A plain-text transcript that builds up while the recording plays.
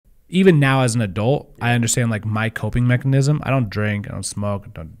even now as an adult, I understand like my coping mechanism. I don't drink, I don't smoke, I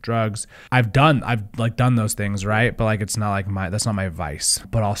don't do drugs. I've done those things, right? But like, it's not like that's not my vice,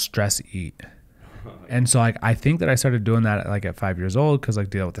 but I'll stress eat. And so like, I think that I started doing that at 5 years old. Cause like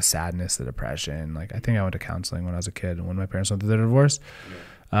deal with the sadness, the depression. Like I think I went to counseling when I was a kid and when my parents went through their divorce.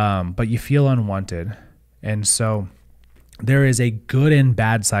 But you feel unwanted. And so there is a good and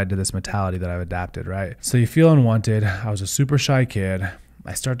bad side to this mentality that I've adapted, right? So you feel unwanted. I was a super shy kid.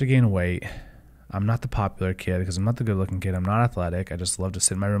 I start to gain weight. I'm not the popular kid because I'm not the good looking kid. I'm not athletic. I just love to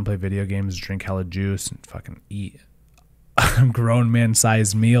sit in my room, play video games, drink hella juice, and fucking eat grown man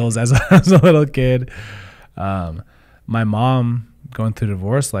sized meals as a little kid. My mom going through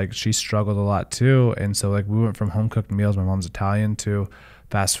divorce, like she struggled a lot too. And so like we went from home cooked meals, my mom's Italian, to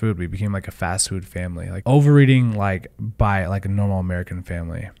fast food. We became like a fast food family, like overeating like by like a normal American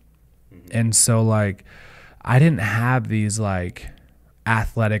family. And so like I didn't have these like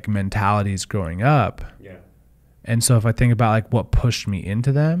athletic mentalities growing up. Yeah. And so if I think about like what pushed me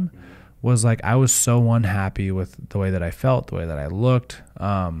into them was like I was so unhappy with the way that I felt, the way that I looked,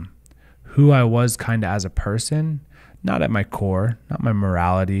 who I was kind of as a person, not at my core, not my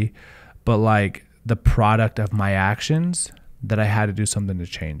morality, but like the product of my actions, that I had to do something to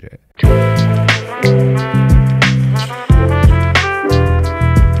change it.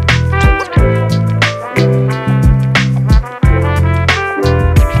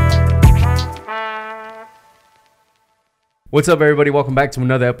 What's up, everybody? Welcome back to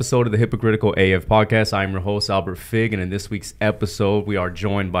another episode of the Hypocritical AF podcast. I'm your host, Albert Fig, and in this week's episode, we are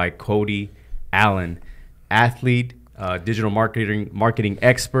joined by Cody Allen, athlete, digital marketing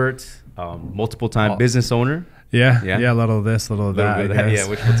expert, multiple-time business owner. Yeah, a little of this, a little of that. Yeah,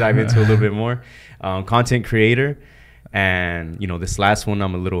 which we'll dive into a little bit more. Content creator, and this last one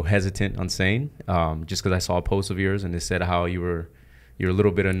I'm a little hesitant on saying, just because I saw a post of yours and it said how you're a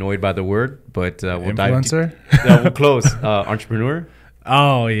little bit annoyed by the word, but we'll influencer? We'll close. Entrepreneur.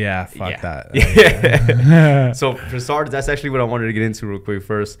 Oh yeah, fuck that. Yeah. So for starters, that's actually what I wanted to get into real quick.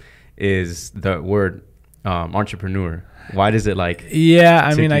 First is the word entrepreneur. Why does it like? Yeah,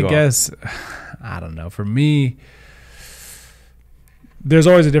 I mean, I guess I don't know. For me, there's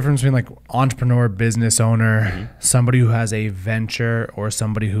always a difference between like entrepreneur, business owner, somebody who has a venture, or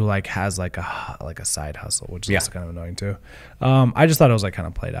somebody who like has like a side hustle, which is kind of annoying too. I just thought it was like kind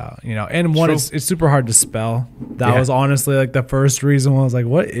of played out, and one, it's super hard to spell. That was honestly like the first reason why I was like,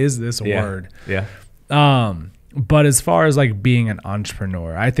 what is this word? Yeah. But as far as like being an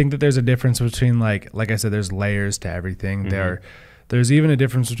entrepreneur, I think that there's a difference between like I said, there's layers to everything. There's even a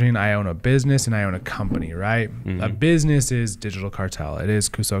difference between I own a business and I own a company, right? A business is Digital Cartel. It is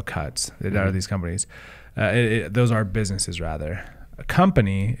Kuso Cuts. It are these companies. Those are businesses, rather. A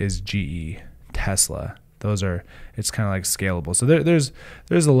company is GE, Tesla. It's kind of like scalable. So there's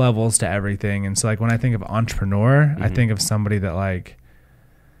the levels to everything. And so like when I think of entrepreneur, I think of somebody that like,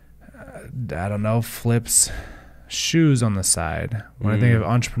 I don't know, flips shoes on the side. When I think of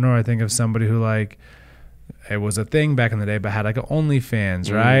entrepreneur, I think of somebody who like, it was a thing back in the day, but had like an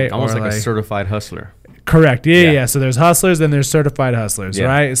OnlyFans, right? Almost like a certified hustler. Correct. Yeah. So there's hustlers, then there's certified hustlers,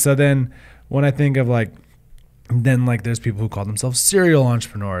 right? So then when I think of like, then like there's people who call themselves serial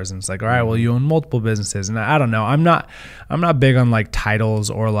entrepreneurs, and it's like, all right, well, you own multiple businesses. And I don't know. I'm not big on like titles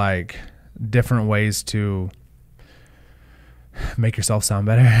or like different ways to make yourself sound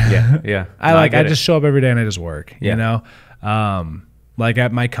better. Yeah. I just show up every day and I just work, Like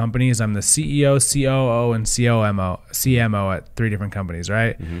at my companies, I'm the CEO, COO, and CMO at 3 different companies,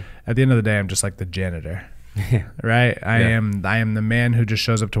 right? At the end of the day, I'm just like the janitor, right? I am the man who just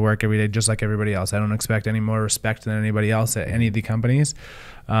shows up to work every day just like everybody else. I don't expect any more respect than anybody else at any of the companies.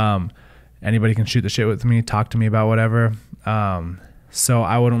 Anybody can shoot the shit with me, talk to me about whatever. So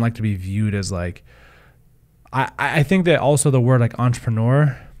I wouldn't like to be viewed as like, I think that also the word like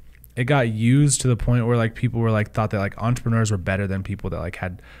entrepreneur, it got used to the point where like people were like thought that like entrepreneurs were better than people that like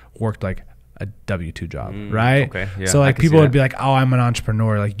had worked like a W-2 job, right? Okay, yeah, so like people would be like, oh, I'm an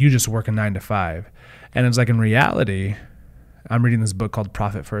entrepreneur, like you just work a 9 to 5. And it's like in reality, I'm reading this book called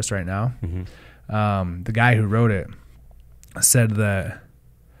Proffit First right now. The guy who wrote it said that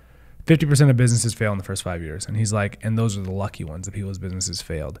 50% of businesses fail in the first 5 years. And he's like, and those are the lucky ones, the people's businesses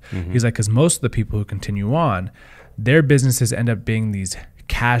failed. He's like, because most of the people who continue on, their businesses end up being these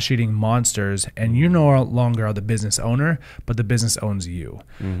cash-eating monsters, and you no longer are the business owner, but the business owns you.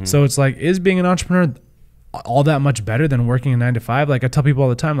 So it's like, is being an entrepreneur all that much better than working a 9 to 5? Like I tell people all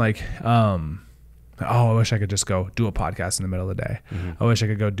the time, like, I wish I could just go do a podcast in the middle of the day. I wish I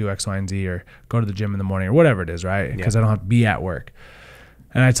could go do X, Y, and Z, or go to the gym in the morning, or whatever it is, right? Because I don't have to be at work.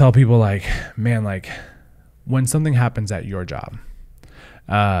 And I tell people like, man, like when something happens at your job,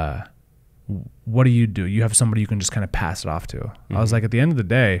 what do? You have somebody you can just kind of pass it off to. I was like, at the end of the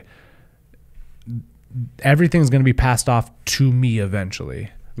day, everything's going to be passed off to me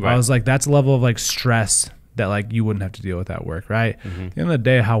eventually. Right. I was like, that's a level of like stress that like you wouldn't have to deal with at work, right? At the end of the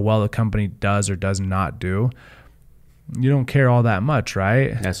day, how well the company does or does not do, you don't care all that much,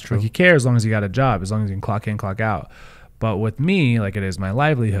 right? That's true. Like, you care as long as you got a job, as long as you can clock in, clock out. But with me, like, it is my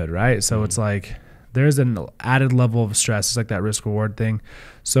livelihood, right? So it's like there's an added level of stress. It's like that risk reward thing.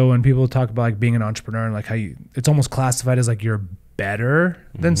 So when people talk about like being an entrepreneur and like how it's almost classified as like you're better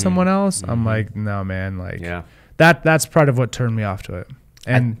than someone else, I'm like, no, man, like that's part of what turned me off to it,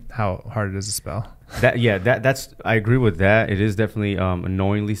 and how hard it is to spell. That's I agree with that. It is definitely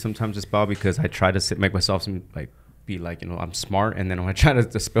annoyingly sometimes to spell, because I try to make myself be like, I'm smart, and then when I try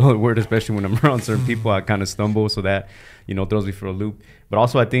to spell a word, especially when I'm around certain people, I kind of stumble, so that throws me for a loop. But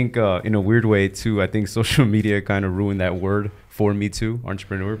also, I think in a weird way too, I think social media kind of ruined that word for me too,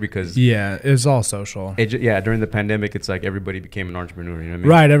 entrepreneur, because it's all social. During the pandemic, it's like everybody became an entrepreneur. You know what I mean?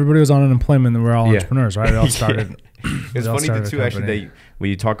 Right. Everybody was on unemployment, and we're all entrepreneurs, right? It all started. It's funny too, actually, that when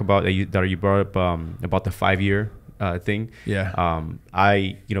you talk about that, you brought up about the 5-year thing.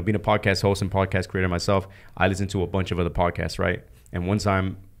 I being a podcast host and podcast creator myself, I listen to a bunch of other podcasts, right? And one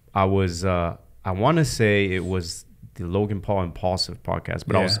time I was I want to say it was the Logan Paul Impulsive podcast,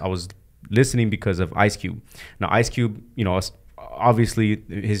 but I was listening because of Ice Cube. Now Ice Cube, obviously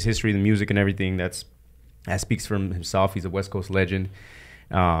his history, the music and everything, that speaks for himself. He's a West Coast legend,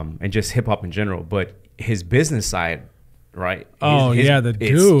 and just hip hop in general. But his business side, right? The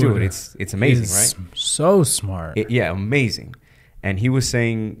dude, it's amazing, right? So smart. Amazing. And he was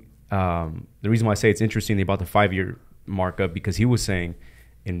saying, the reason why I say it's interesting about the 5-year markup, because he was saying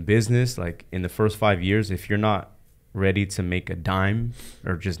in business, like in the first 5 years, if you're not ready to make a dime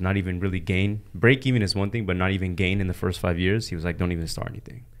or just not even really gain, break even is one thing, but not even gain in the first 5 years, he was like, don't even start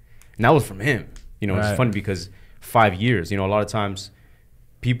anything. And that was from him. It's funny because 5 years, a lot of times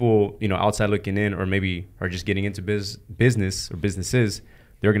people, outside looking in, or maybe are just getting into business or businesses,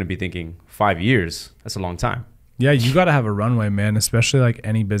 they're going to be thinking 5 years. That's a long time. Yeah, you got to have a runway, man, especially like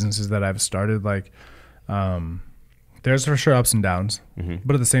any businesses that I've started. Like, there's for sure ups and downs,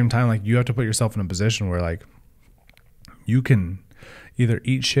 but at the same time, like, you have to put yourself in a position where like you can either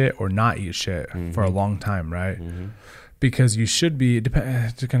eat shit or not eat shit for a long time, right? Because you should be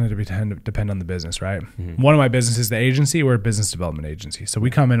depend on the business, right? One of my businesses, the agency, we're a business development agency. So we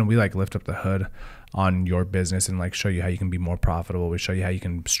come in and we like lift up the hood on your business and like show you how you can be more profitable. We show you how you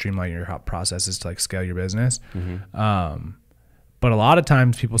can streamline your processes to like scale your business. But a lot of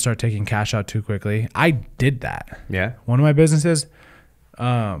times people start taking cash out too quickly. I did that. Yeah. One of my businesses,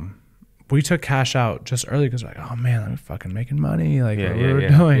 we took cash out just early because we're like, oh man, I'm fucking making money. Like what we're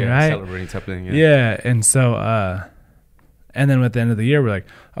doing, right? Celebrating something. And so, and then at the end of the year, we're like,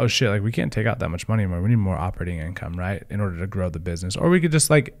 oh shit, like we can't take out that much money anymore. We need more operating income, right? In order to grow the business. Or we could just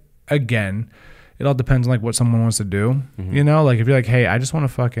like, again, it all depends on like what someone wants to do. Like if you're like, hey, I just want to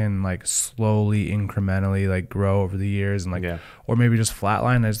fucking like slowly, incrementally like grow over the years and like, or maybe just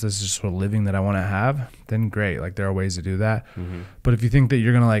flatline, this is just sort of living that I want to have, then great. Like there are ways to do that. But if you think that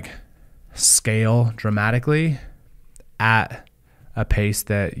you're going to like scale dramatically at a pace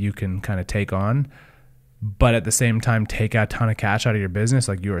that you can kind of take on, but at the same time take a ton of cash out of your business,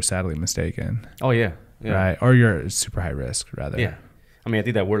 like you are sadly mistaken. Right? Or you're super high risk rather. I mean, I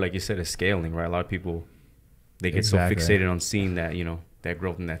think that word, like you said, is scaling, right? A lot of people, they get so fixated on seeing that, that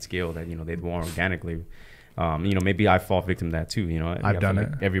growth and that scale that, they do organically. Maybe I fall victim to that too, I've done it.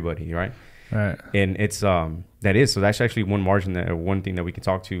 Everybody, right? Right. And it's, so that's actually one margin that, or one thing that we can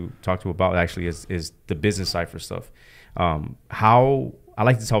talk to about actually is the business side for stuff. How I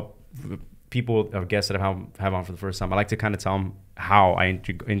like to tell people or guests that I have on for the first time, I like to kind of tell them how I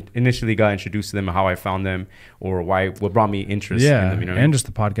initially got introduced to them, how I found them, or what brought me interest in them. And just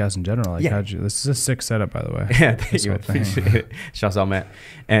the podcast in general. Like, this is a sick setup, by the way. Yeah, thank you. Appreciate it. Shouts out, Matt.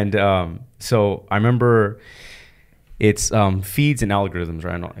 And so I remember it's feeds and algorithms,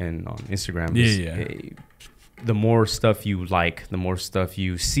 right, and on Instagram. The more stuff you like, the more stuff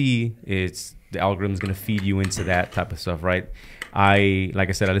you see, the algorithm's going to feed you into that type of stuff, right? Like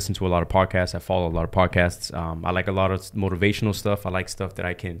I said, I listen to a lot of podcasts. I follow a lot of podcasts. I like a lot of motivational stuff. I like stuff that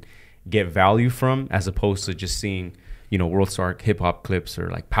I can get value from, as opposed to just seeing, World Star hip hop clips or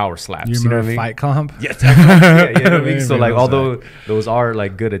like power slaps. You remember Fight Comp? Yes. Yeah. So like, although those are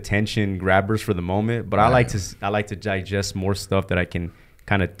like good attention grabbers for the moment, but I like to digest more stuff that I can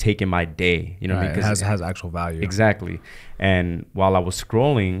kind of take in my day, because it has actual value. Exactly. And while I was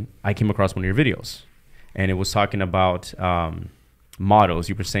scrolling, I came across one of your videos, and it was talking about mottos.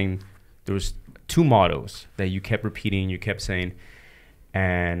 You were saying there was 2 mottos that you kept repeating. You kept saying,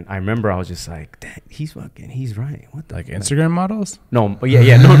 And I remember I was just like, "Dang, he's right." What the Like Instagram models? No,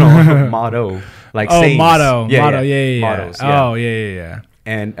 motto. Like sayings. Motto. Yeah, Motto. Yeah. Mottos, yeah. Oh, yeah.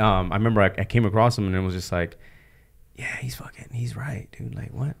 And I remember I came across him and it was just like, yeah, he's right, dude.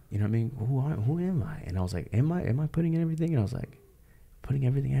 Like, what? You know what I mean? Who am I? And I was like, am I putting in everything? And I was like, putting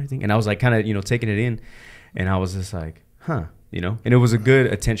everything. And I was like, kind of, taking it in. And I was just like, huh, And it was a good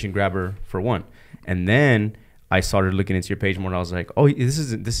attention grabber for one. And then I started looking into your page more and I was like, oh, this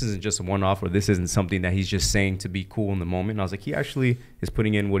isn't just a one-off, or this isn't something that he's just saying to be cool in the moment. And I was like, he actually is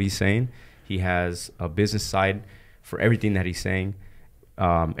putting in what he's saying. He has a business side for everything that he's saying.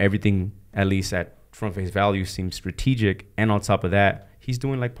 Everything, at least at front face value, seems strategic. And on top of that, he's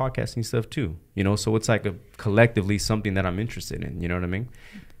doing like podcasting stuff too, so it's like collectively something that I'm interested in. You know what I mean?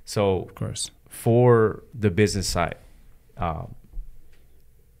 So of course, for the business side,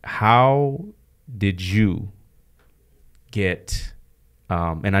 how did you get,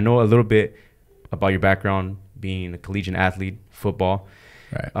 and I know a little bit about your background being a collegiate athlete, football.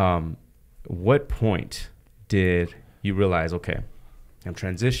 Right. What point did you realize, okay, I'm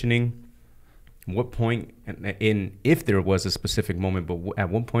transitioning? What point, if there was a specific moment, but at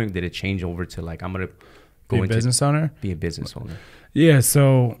what point did it change over to like, I'm going to go into business owner? Be a business owner. Yeah.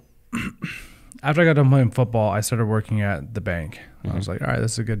 So after I got done playing football, I started working at the bank. I was like, all right,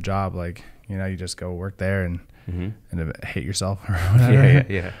 this is a good job. Like, you just go work there and hate yourself or whatever.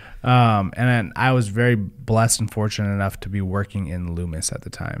 Yeah. And then I was very blessed and fortunate enough to be working in Loomis at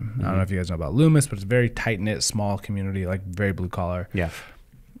the time. I don't know if you guys know about Loomis, but it's a very tight-knit, small community, like very blue collar. Yeah.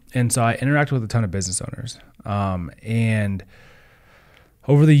 And so I interacted with a ton of business owners. And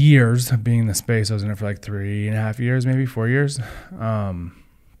over the years of being in the space, I was in it for like 3.5 years, maybe 4 years.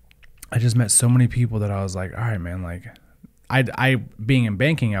 I just met so many people that I was like, all right, man, like I being in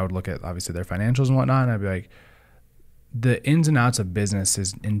banking, I would look at obviously their financials and whatnot. And I'd be like, the ins and outs of business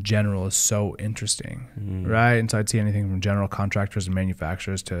in general is so interesting, right? And so I'd see anything from general contractors and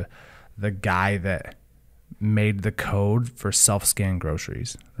manufacturers to the guy that made the code for self-scan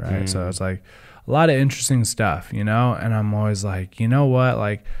groceries, right? So it's like a lot of interesting stuff, and I'm always like, you know what?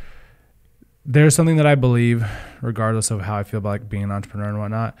 Like, there's something that I believe, regardless of how I feel about like being an entrepreneur and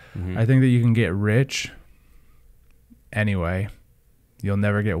whatnot. I think that you can get rich anyway. You'll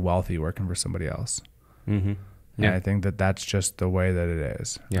never get wealthy working for somebody else. Yeah. And I think that that's just the way that it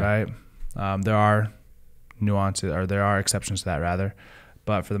is, right? There are nuances, or there are exceptions to that rather,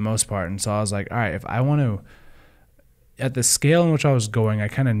 but for the most part. And so I was like, all right, if I want to, at the scale in which I was going, I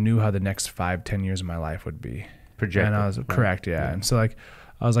kind of knew how the next 5-10 years of my life would be. Projected. And I was correct. Yeah. And so like,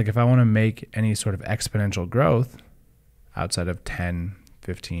 I was like, if I want to make any sort of exponential growth outside of 10,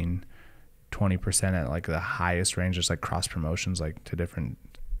 15, 20% at like the highest range, just like cross promotions, like to different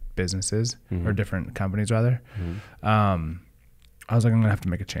businesses or different companies rather. I was like, I'm gonna have to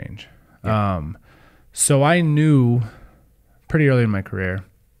make a change. So I knew pretty early in my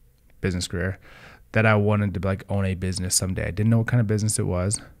business career, that I wanted to like own a business someday. I didn't know what kind of business it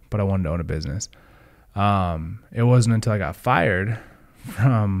was, but I wanted to own a business. It wasn't until I got fired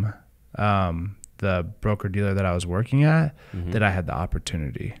from the broker dealer that I was working at that I had the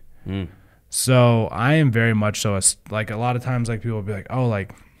opportunity. So I am very much so like a lot of times like people will be like, oh,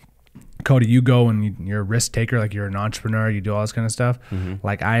 like Cody, you go and you're a risk taker, like you're an entrepreneur, you do all this kind of stuff.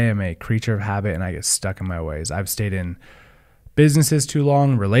 Like I am a creature of habit and I get stuck in my ways. I've stayed in businesses too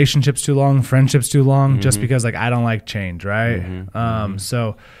long, relationships too long, friendships too long, just because like I don't like change, right?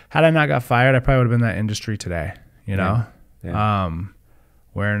 So had I not got fired, I probably would have been in that industry today,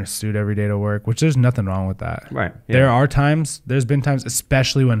 wearing a suit every day to work, which there's nothing wrong with that. Right. There's been times,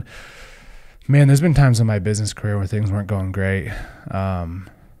 especially when, man, there's been times in my business career where things weren't going great.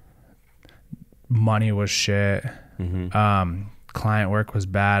 Money was shit. Client work was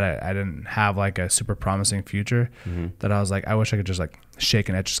bad. I didn't have like a super promising future that I was like, I wish I could just like shake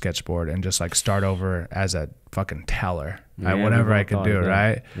an etch a sketch board and just like start over as a fucking teller. Whatever I could do,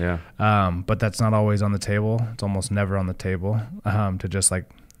 right? Yeah. But that's not always on the table. It's almost never on the table. To just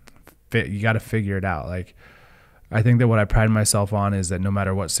like you got to figure it out. Like, I think that what I pride myself on is that no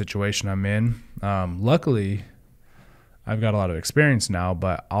matter what situation I'm in, luckily I've got a lot of experience now,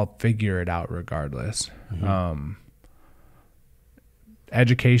 but I'll figure it out regardless.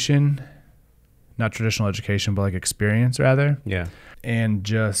 Education, not traditional education, but like experience rather. Yeah. And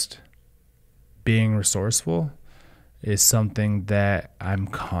just being resourceful is something that I'm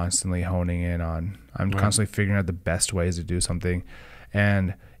constantly honing in on. I'm constantly figuring out the best ways to do something.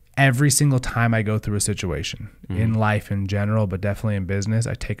 And every single time I go through a situation in life in general, but definitely in business,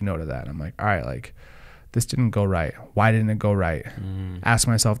 I take note of that. I'm like, all right, like this didn't go right. Why didn't it go right? Ask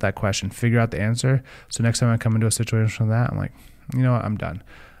myself that question, figure out the answer. So next time I come into a situation like that, I'm like, you know what, I'm done.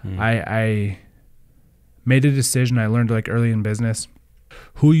 I made a decision. I learned like early in business,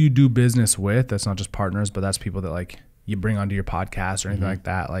 who you do business with, that's not just partners, but that's people that like you bring onto your podcast or anything like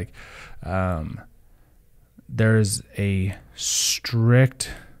that. Like, there's a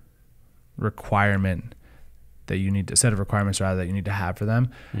strict requirement that you need to set of requirements rather that you need to have for them.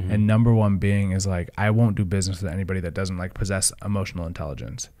 And number one being is like, I won't do business with anybody that doesn't like possess emotional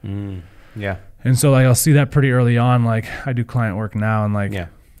intelligence. Yeah. And so like, I'll see that pretty early on. Like I do client work now and like,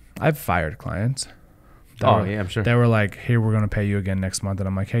 I've fired clients. I'm sure. They were like, hey, we're going to pay you again next month. And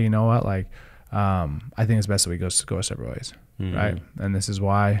I'm like, hey, you know what? Like, I think it's best that we go our separate ways. Right. And this is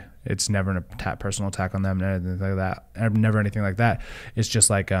why. It's never a personal attack on them, anything like that. Never anything like that. It's just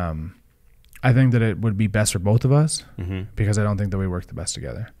like, I think that it would be best for both of us because I don't think that we work the best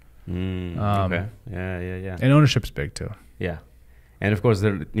together. Okay. Yeah. And ownership's big too. Yeah. And of course,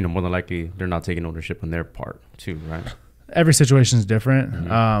 they're, you know, more than likely they're not taking ownership on their part too, right? Every situation is different.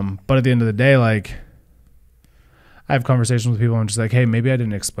 But at the end of the day, like, I have conversations with people and I'm just like, hey, maybe I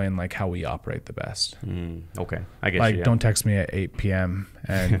didn't explain like how we operate the best. Okay. I get like, you. Yeah. Don't text me at 8 p.m.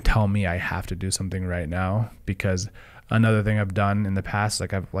 and tell me I have to do something right now, because another thing I've done in the past,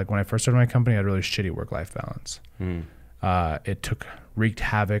 like when I first started my company, I had really shitty work-life balance. It wreaked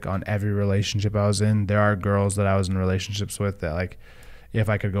havoc on every relationship I was in. There are girls that I was in relationships with that like, if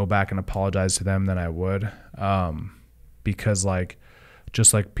I could go back and apologize to them, then I would. Because like,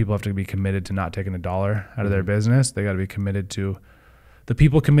 just like people have to be committed to not taking a dollar out of their business, they got to be committed to the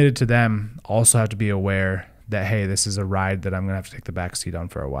people committed to them also have to be aware that, hey, this is a ride that I'm going to have to take the back seat on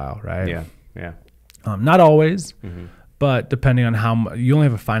for a while. Right. Yeah. Not always, but depending on how you only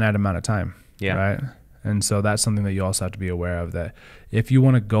have a finite amount of time. Yeah. Right. And so that's something that you also have to be aware of, that if you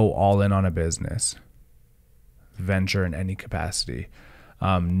want to go all in on a business venture in any capacity,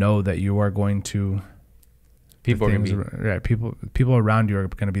 know that you are going to, people around you are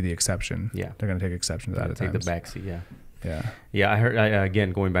going to be the exception. Yeah. They're going to take exception to that at times. Take the backseat. Yeah. Yeah. I heard,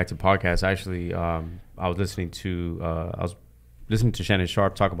 again, going back to podcasts, actually, I was listening to Shannon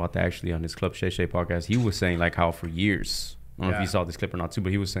Sharp talk about that actually on his Club Shay Shay podcast. He was saying like how for years, I don't know if you saw this clip or not too,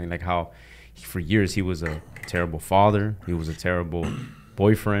 but he was saying like how for years he was a terrible father. He was a terrible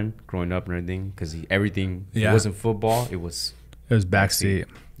boyfriend growing up and everything, because everything it wasn't football. It was backseat.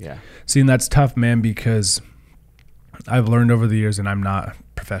 Yeah. See, and that's tough, man, because I've learned over the years, and I'm not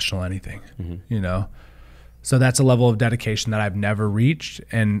professional anything, you know? So that's a level of dedication that I've never reached,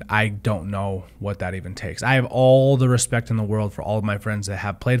 and I don't know what that even takes. I have all the respect in the world for all of my friends that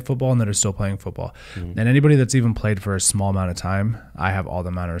have played football and that are still playing football. And anybody that's even played for a small amount of time, I have all the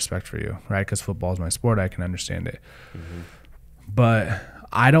amount of respect for you, right? Because football is my sport. I can understand it. But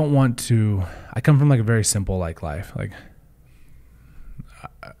I don't want to, I come from like a very simple like life. Like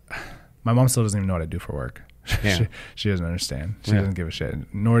my mom still doesn't even know what I do for work. She doesn't understand. She doesn't give a shit.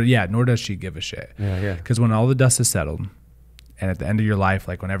 Nor does she give a shit. Because when all the dust is settled, and at the end of your life,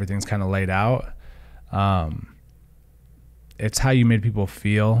 like when everything's kind of laid out, it's how you made people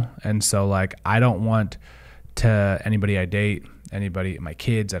feel. And so like, I don't want to anybody I date, anybody, my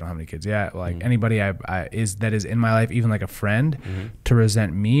kids, I don't have any kids yet, like anybody that is in my life, even like a friend, to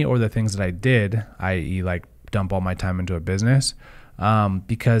resent me or the things that I did, i.e. like dump all my time into a business.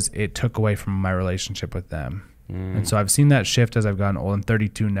 Because it took away from my relationship with them. And so I've seen that shift as I've gotten old. I'm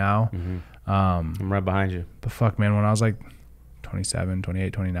 32 now. I'm right behind you. But fuck, man, when I was like 27,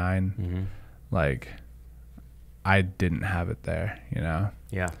 28, 29, like I didn't have it there, you know?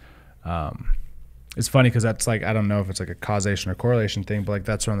 Yeah. It's funny because that's like, I don't know if it's like a causation or correlation thing, but like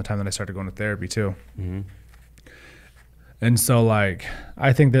that's around the time that I started going to therapy too. And so like,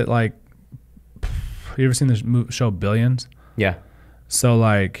 I think that like, you ever seen this show Billions? Yeah. So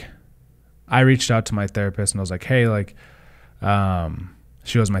like, I reached out to my therapist and I was like, hey, like,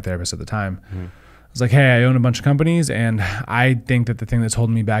 she was my therapist at the time. I was like, hey, I own a bunch of companies, and I think that the thing that's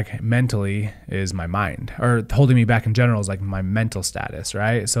holding me back mentally is my mind, or holding me back in general is like my mental status,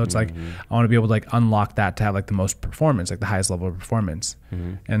 right? So it's like, I want to be able to like unlock that to have like the most performance, like the highest level of performance.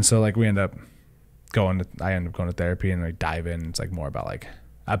 And so like I end up going to therapy and like dive in. It's like more about like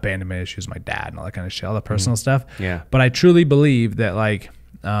abandonment issues, my dad and all that kind of shit, all the personal stuff. Yeah. But I truly believe that like,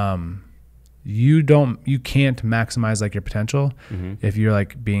 you can't maximize like your potential if you're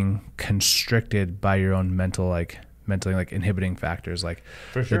like being constricted by your own mentally like inhibiting factors, like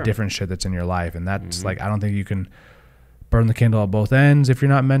the different shit that's in your life. And that's like, I don't think you can burn the candle at both ends if you're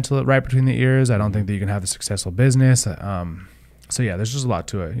not mental right between the ears. I don't think that you can have a successful business. So yeah, there's just a lot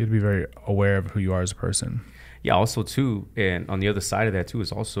to it. You have to be very aware of who you are as a person. Yeah, also too, and on the other side of that too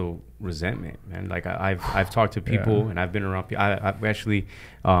is also resentment, man. Like I've talked to people and I've been around people. I've actually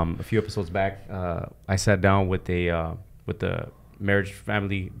a few episodes back, I sat down with the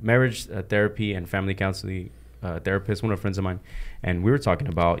marriage therapy and family counseling therapist, one of friends of mine, and we were talking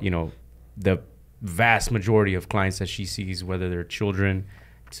about, the vast majority of clients that she sees, whether they're children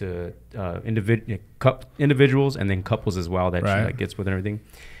to individuals and then couples as well, that she gets with and everything.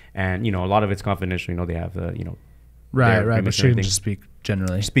 And, a lot of it's confidential. They have right. But she can just speak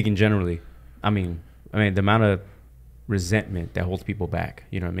generally. Speaking generally, I mean, the amount of resentment that holds people back,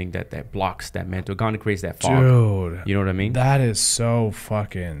 that blocks that mental, kind of creates that fog. Dude, you know what I mean? That is so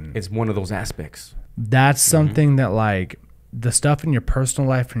fucking. It's one of those aspects. That's something that, like, the stuff in your personal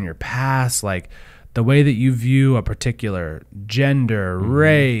life and your past, like the way that you view a particular gender,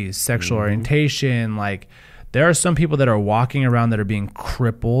 race, sexual orientation, like there are some people that are walking around that are being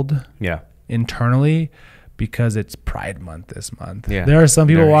crippled internally because it's Pride Month this month. Yeah. There are some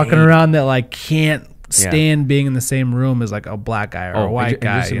people walking around that like can't stand being in the same room as like a black guy or a white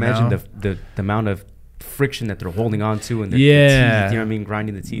guy. Just imagine the amount of friction that they're holding on to and the teeth, you know what I mean,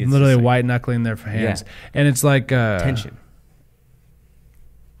 grinding the teeth. Literally white knuckling their hands. And it's like tension.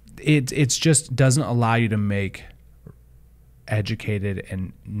 It's just doesn't allow you to make educated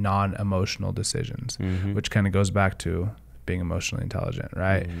and non-emotional decisions, which kind of goes back to being emotionally intelligent,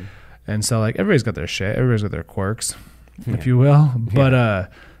 right? And so like everybody's got their shit, everybody's got their quirks, if you will. But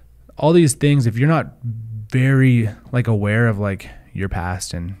all these things, if you're not very like aware of like your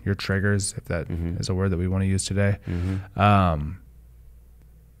past and your triggers, if that is a word that we want to use today,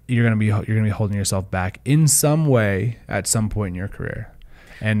 you're gonna be holding yourself back in some way at some point in your career.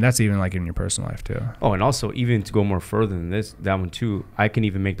 And that's even like in your personal life too. Oh, and also even to go more further than that one too, I can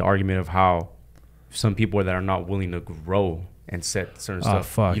even make the argument of how some people that are not willing to grow and set certain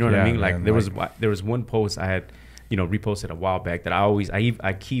stuff. You know what I mean? Like man, there was one post I had, reposted a while back that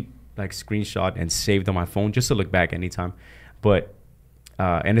I keep like screenshot and saved on my phone just to look back anytime. But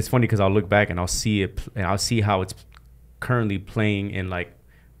and it's funny because I'll look back and I'll see it and I'll see how it's currently playing in like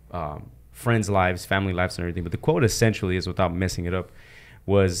friends' lives, family lives, and everything. But the quote essentially is, without messing it up,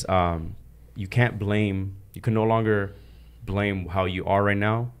 was you can no longer blame how you are right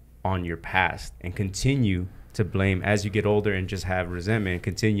now on your past and continue to blame as you get older and just have resentment and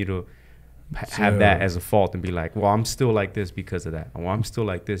continue to have that as a fault and be like, well, I'm still like this because of that. Well, I'm still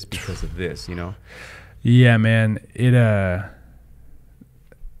like this because of this, Yeah, man. There's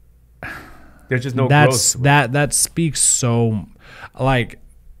just no growth. That speaks so, like,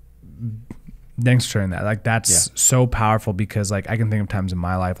 thanks for sharing that. Like, that's so powerful because, like, I can think of times in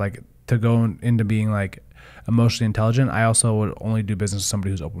my life, like, to go into being, like, emotionally intelligent, I also would only do business with somebody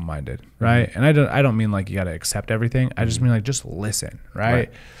who's open-minded, right? And I don't mean, like, you got to accept everything. I just mean, like, just listen,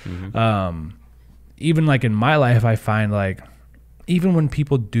 right? Even, like, in my life, I find, like, even when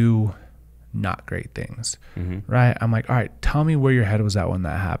people do not great things, right? I'm like, all right, tell me where your head was at when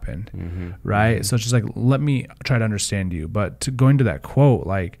that happened, right? So it's just like, let me try to understand you. But to go into that quote,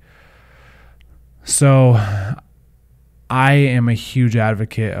 like, so I am a huge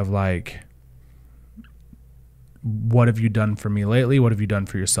advocate of like, what have you done for me lately? What have you done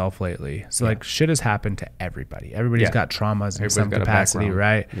for yourself lately? So like shit has happened to everybody. Everybody's got traumas in some capacity,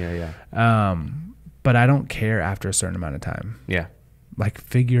 right? But I don't care after a certain amount of time. Like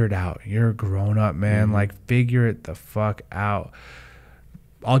figure it out. You're a grown up, man. Like figure it the fuck out.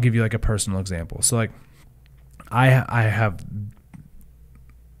 I'll give you like a personal example. So like I have,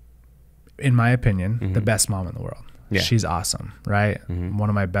 in my opinion, the best mom in the world. She's awesome, right? One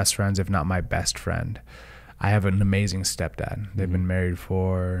of my best friends, if not my best friend. I have an amazing stepdad. They've been married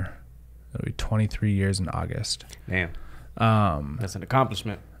for 23 years in August. Damn. That's an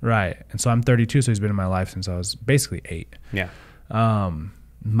accomplishment. Right. And so I'm 32, so he's been in my life since I was basically 8.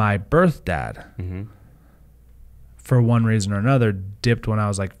 My birth dad, for one reason or another, dipped when I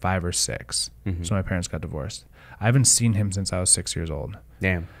was like 5 or 6. So my parents got divorced. I haven't seen him since I was 6 years old.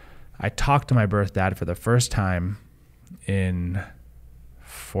 Damn. I talked to my birth dad for the first time in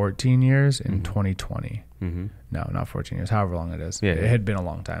 14 years in 2020. No, not 14 years, however long it is. It had been a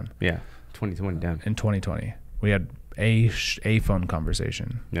long time. 2020 down. In 2020. We had a phone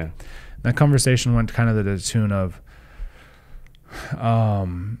conversation. That conversation went kind of to the tune of,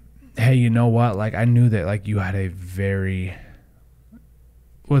 hey, you know what? Like, I knew that, like, you had a very,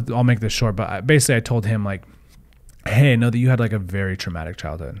 well, I'll make this short, but basically I told him, like, hey, I know that you had, like, a very traumatic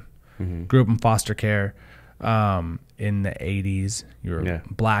childhood. Grew up in foster care in the 80s. You were a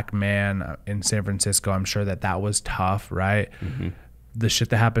black man in San Francisco. I'm sure that was tough, right? The shit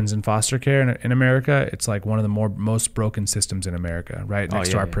that happens in foster care in America, it's like one of the most broken systems in America, right? Next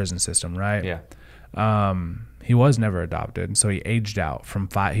to our prison system, right? He was never adopted, so he aged out from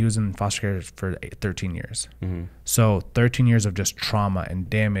 5. He was in foster care for 13 years. So 13 years of just trauma and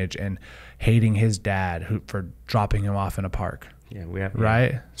damage and hating his dad for dropping him off in a park. Yeah, we have.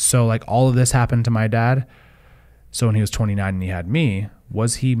 Right. So like all of this happened to my dad. So when he was 29 and he had me,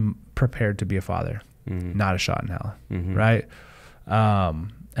 was he prepared to be a father? Not a shot in hell. Right.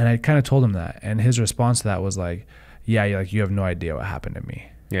 And I kind of told him that, and his response to that was like, yeah, you have no idea what happened to me.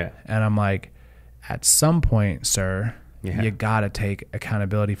 Yeah. And I'm like, at some point, sir, you gotta take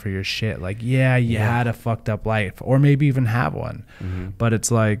accountability for your shit. Like, you had a fucked up life, or maybe even have one. But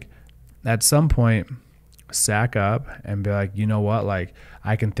it's like, at some point, sack up and be like, you know what? Like,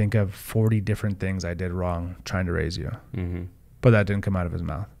 I can think of 40 different things I did wrong trying to raise you. But that didn't come out of his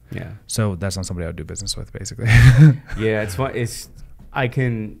mouth. Yeah. So that's not somebody I would do business with, basically. Yeah, it's fun. I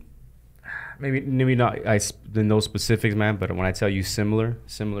can maybe not in those specifics, man. But when I tell you similar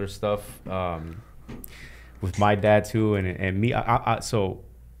stuff with my dad too, and me, so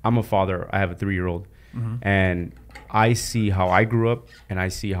I'm a father. I have a 3-year-old, and I see how I grew up, and I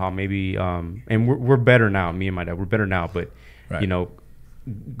see how maybe and we're better now. Me and my dad, we're better now. But you know,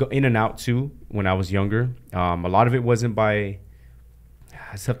 go in and out too. When I was younger, a lot of it wasn't by,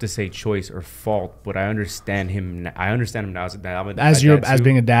 it's tough to say choice or fault, but I understand him. I understand him now as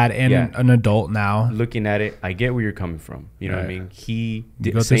being a dad and an adult now. Looking at it, I get where you're coming from. You know what I mean? He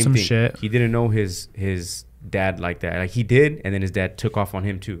did the same thing. Shit. He didn't know his dad like that. Like he did, and then his dad took off on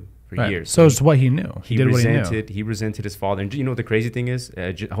him too for years. So it's what he knew. He resented his father. And you know what the crazy thing is?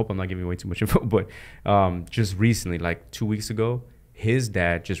 I hope I'm not giving away too much info, but just recently, like 2 weeks ago, his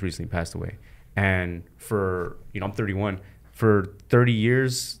dad just recently passed away. And for, I'm 31. For 30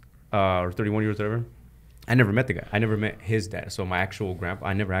 years or 31 years, whatever, I never met the guy. I never met his dad. So my actual grandpa,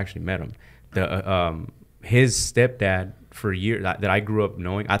 I never actually met him. His stepdad for a year that I grew up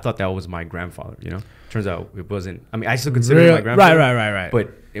knowing, I thought that was my grandfather. Turns out it wasn't. I mean, I still consider him my grandfather. Right.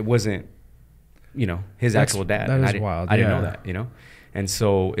 But it wasn't, his actual dad. That is wild. I didn't know that. And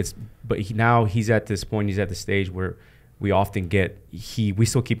so now he's at this point. He's at the stage where we often we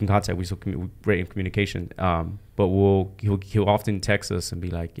still keep in contact. We still great in communication. But he'll often text us and be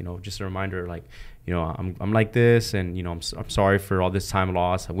like, just a reminder, like, I'm like this, and I'm sorry for all this time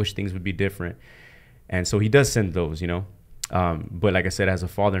lost. I wish things would be different. And so he does send those, But like I said, as a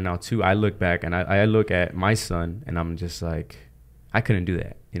father now too, I look back and I look at my son, and I'm just like, I couldn't do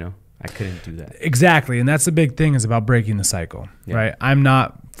that, I couldn't do that. Exactly. And that's the big thing, is about breaking the cycle, right? I'm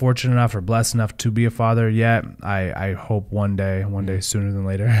not fortunate enough or blessed enough to be a father yet. I hope one day sooner than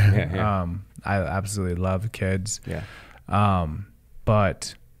later. I absolutely love kids. Yeah.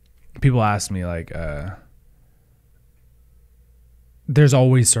 But people ask me, like, there's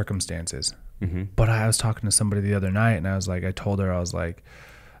always circumstances. But I was talking to somebody the other night, and I told her, I was like,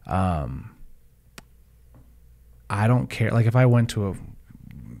 I don't care. Like, if I went to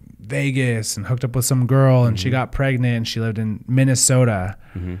Vegas and hooked up with some girl and she got pregnant and she lived in Minnesota,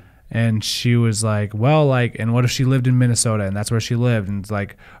 and she was like, well, like, and what if she lived in Minnesota and that's where she lived? And it's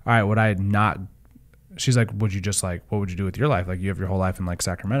like, all right, would I not? She's like, would you just, like, what would you do with your life? Like, you have your whole life in, like,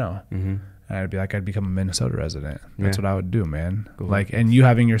 Sacramento. And I'd be like, I'd become a Minnesota resident. That's what I would do, man. Cool. Like, and you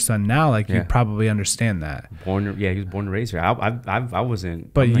having your son now, like, you probably understand that. He was born and raised here. I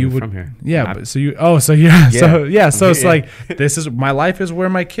wasn't. But you would from here. Yeah. But so you. Oh, so yeah. So it's like, this is my life is where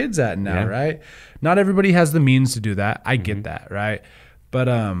my kid's at now, right? Not everybody has the means to do that. I get that, right? But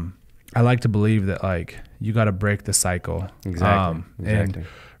I like to believe that, like, you got to break the cycle. Exactly. And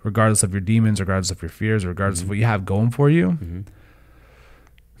regardless of your demons, regardless of your fears, regardless of what you have going for you.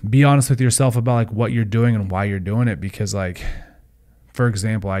 Be honest with yourself about, like, what you're doing and why you're doing it. Because, like, for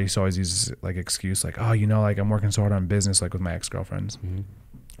example, I used to always use this, like, excuse, like, oh, like, I'm working so hard on business, like, with my ex-girlfriends.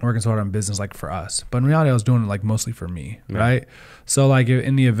 Working so hard on business, like, for us. But in reality, I was doing it, like, mostly for me, right? So, like,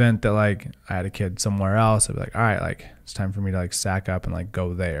 in the event that, like, I had a kid somewhere else, I'd be like, all right, like, it's time for me to, like, sack up and, like,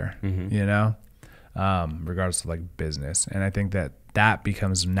 go there, regardless of, like, business. And I think that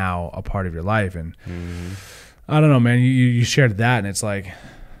becomes now a part of your life. And I don't know, man, you shared that, and it's like,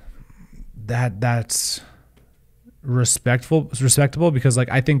 that's respectable, because, like,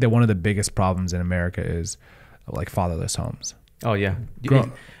 I think that one of the biggest problems in America is, like, fatherless homes. Oh yeah,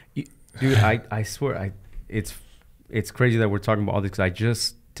 dude, I swear, it's crazy that we're talking about all this, because I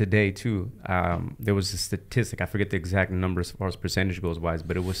just today too, there was a statistic, I forget the exact number as far as percentage goes wise,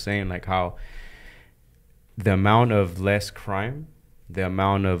 but it was saying, like, how the amount of less crime, the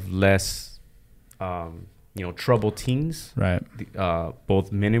amount of less troubled teens, right,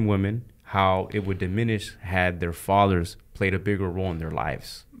 both men and women, how it would diminish had their fathers played a bigger role in their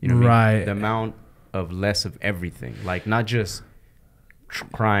lives. You know what I mean? The amount of less of everything, like, not just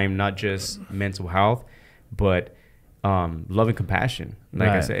crime, not just mental health, but love and compassion. Like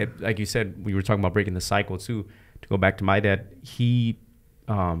I said, like you said, we were talking about breaking the cycle too. To go back to my dad, he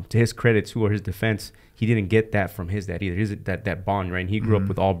to his credit too, or his defense, he didn't get that from his dad either. He's that bond, right? And he grew up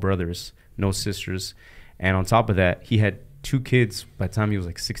with all brothers, no sisters. And on top of that, he had 2 kids by the time he was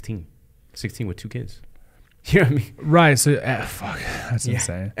like 16 with 2 kids. You know what I mean? Right. So, fuck, that's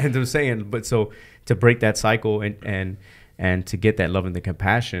insane. And I'm saying, but so to break that cycle and to get that love and the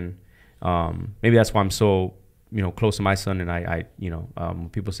compassion, maybe that's why I'm so, close to my son. And I when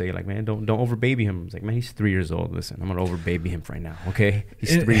people say like, man, don't over baby him. It's like, man, he's 3 years old. Listen, I'm gonna over baby him right now. Okay,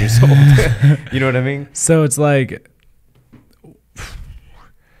 he's 3 years old. You know what I mean? So it's like,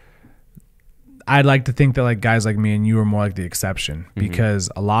 I'd like to think that like guys like me and you are more like the exception,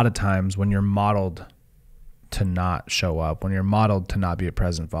 because a lot of times when you're modeled to not show up, when you're modeled to not be a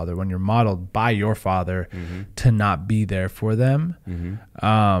present father, when you're modeled by your father to not be there for them,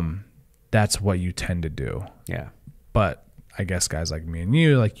 that's what you tend to do. Yeah. But I guess guys like me and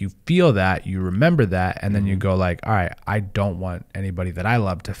you, like, you feel that, you remember that, and then you go like, all right, I don't want anybody that I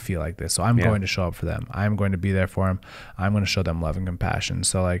love to feel like this, so I'm going to show up for them. I'm going to be there for them. I'm going to show them love and compassion.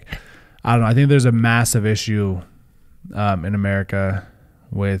 So like, I don't know. I think there's a massive issue in America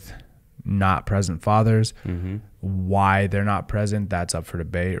with not present fathers. Why they're not present, that's up for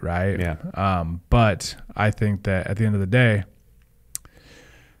debate, right? Yeah. But I think that at the end of the day,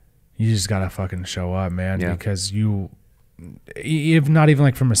 you just gotta fucking show up, man. Because if not even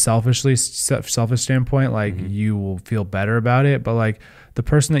like from a selfish standpoint, like you will feel better about it. But like the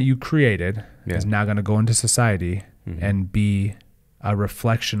person that you created is now gonna go into society and be a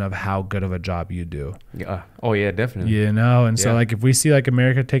reflection of how good of a job you do. Yeah. Oh yeah, definitely. And so like if we see like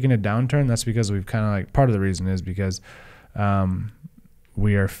America taking a downturn, that's because we've kind of like, part of the reason is because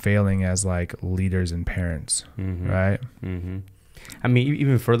we are failing as like leaders and parents, right? I mean,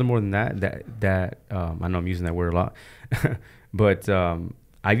 even furthermore than that I know I'm using that word a lot, but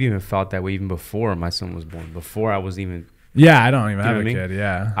I've even felt that way even before my son was born, before I was even. Yeah, I don't even have a kid.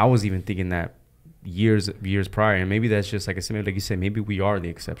 Yeah, I was even thinking that years prior, and maybe that's just like I said, like you said, maybe we are the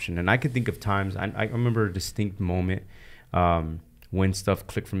exception. And I could think of times. I remember a distinct moment when stuff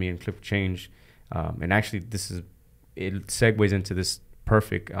clicked for me and clicked change. And actually, it segues into this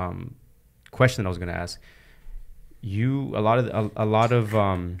perfect question I was going to ask. A lot of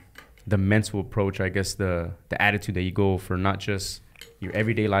the mental approach, I guess the attitude that you go for, not just your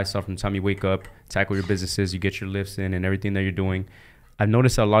everyday lifestyle from the time you wake up, tackle your businesses, you get your lifts in and everything that you're doing. I've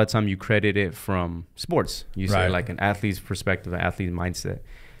noticed that a lot of time you credit it from sports. You say like an athlete's perspective, an athlete's mindset.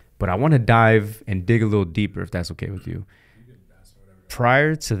 But I want to dive and dig a little deeper, if that's okay with you.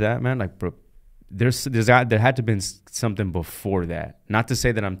 Prior to that, man, like, bro, there had to have been something before that. Not to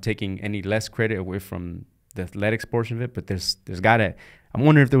say that I'm taking any less credit away from the athletics portion of it, but there's got to. I'm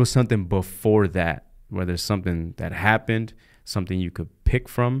wondering if there was something before that, where there's something that happened, something you could pick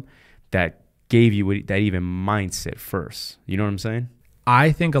from that gave you that even mindset first. You know what I'm saying?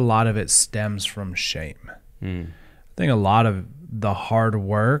 I think a lot of it stems from shame. I think a lot of the hard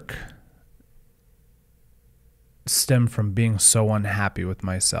work stemmed from being so unhappy with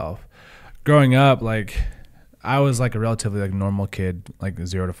myself. Growing up, like, I was like a relatively like normal kid, like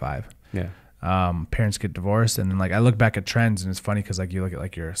 0 to 5. Yeah. Parents get divorced, and then like I look back at trends, and it's funny because like you look at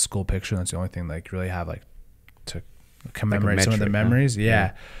like your school picture, and that's the only thing like you really have like to commemorate like some of the memories.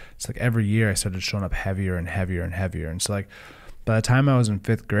 Yeah. It's like every year I started showing up heavier and heavier and heavier, and so like by the time I was in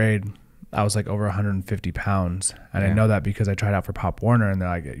 5th grade, I was like over 150 pounds. And I know that because I tried out for Pop Warner, and they're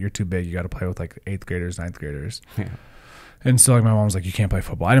like, you're too big. You got to play with like 8th graders, 9th graders. Yeah. And so like my mom was like, you can't play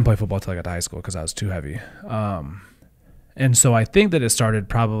football. I didn't play football until I got to high school because I was too heavy. And so I think that it started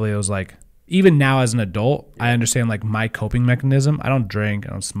probably, it was like, even now as an adult, I understand like my coping mechanism. I don't drink, I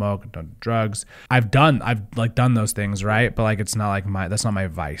don't smoke, I don't do drugs. I've done those things, right? But like, it's not like that's not my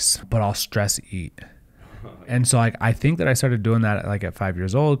vice, but I'll stress eat. And so like I think that I started doing that like at 5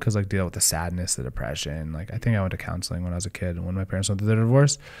 years old because like deal with the sadness, the depression. Like I think I went to counseling when I was a kid when my parents went through their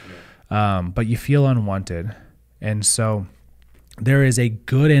divorce. But you feel unwanted. And so there is a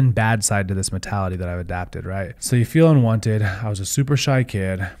good and bad side to this mentality that I've adapted, right? So you feel unwanted. I was a super shy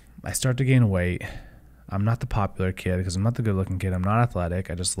kid. I start to gain weight. I'm not the popular kid because I'm not the good looking kid. I'm not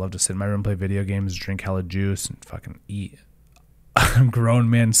athletic. I just love to sit in my room, play video games, drink hella juice, and fucking eat grown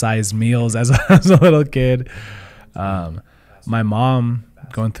man sized meals as a little kid. My mom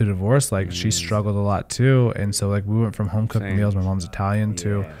going through divorce, like she struggled a lot too. And so like we went from home cooked meals, my mom's Italian,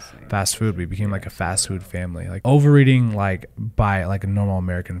 to fast food. We became like a fast food family, like overeating like by like a normal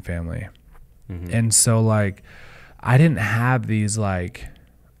American family. And so like I didn't have these like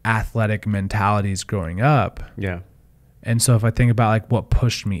athletic mentalities growing up. Yeah. And so if I think about like what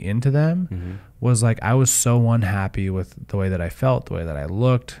pushed me into them was like I was so unhappy with the way that I felt, the way that I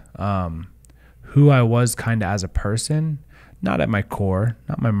looked, who I was kind of as a person, not at my core,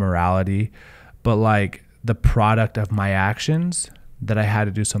 not my morality, but like the product of my actions that I had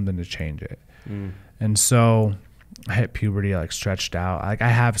to do something to change it. And so I hit puberty, I like stretched out. Like I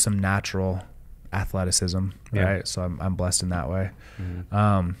have some natural athleticism, right? So I'm blessed in that way.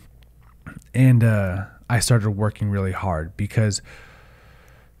 And I started working really hard because,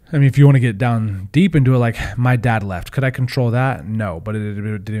 I mean, if you want to get down deep into it, like my dad left. Could I control that? No. But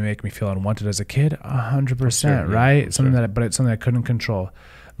did it make me feel unwanted as a kid? 100%, right? It's something I couldn't control.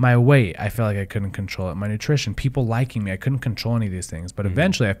 My weight, I felt like I couldn't control it. My nutrition, people liking me, I couldn't control any of these things. But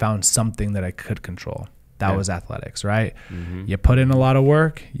eventually I found something that I could control. That was athletics, right? You put in a lot of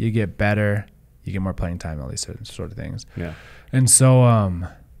work, you get better, you get more playing time, all these sort of things. Yeah. And so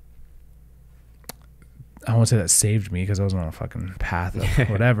I won't say that saved me because I wasn't on a fucking path of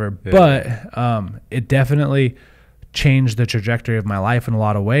whatever, but it definitely changed the trajectory of my life in a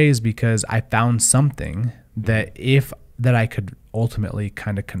lot of ways because I found something that I could ultimately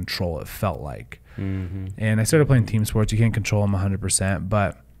kind of control, it felt like. And I started playing team sports. You can't control them 100%,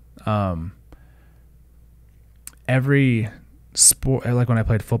 but every sport, like when I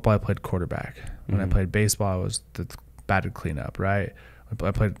played football, I played quarterback. When I played baseball, I was the batted cleanup, right?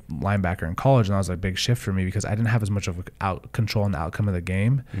 I played linebacker in college, and that was a big shift for me because I didn't have as much of control in the outcome of the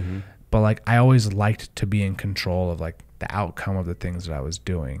game. But like I always liked to be in control of like the outcome of the things that I was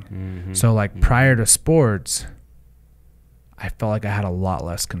doing. So like prior to sports, I felt like I had a lot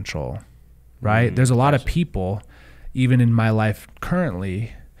less control, right? There's a lot of people, even in my life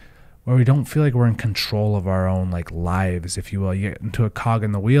currently, where we don't feel like we're in control of our own like lives, if you will. You get into a cog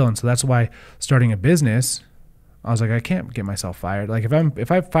in the wheel. And so that's why starting a business, I was like, I can't get myself fired. Like if I'm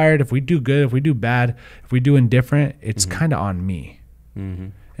fired, if we do good, if we do bad, if we do indifferent, it's kind of on me.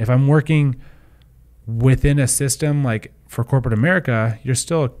 If I'm working within a system, like for corporate America, you're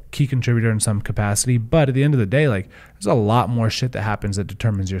still a key contributor in some capacity. But at the end of the day, like there's a lot more shit that happens that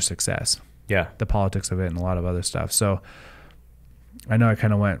determines your success. Yeah. The politics of it and a lot of other stuff. So I know I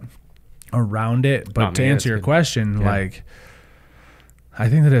kind of went around it, but to answer your question, like I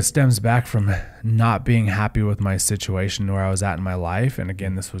think that it stems back from not being happy with my situation where I was at in my life. And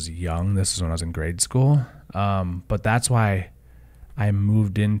again, this was young. This is when I was in grade school. But that's why I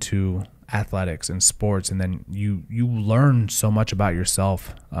moved into athletics and sports. And then you learn so much about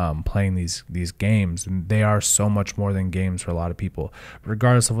yourself playing these games. And they are so much more than games for a lot of people,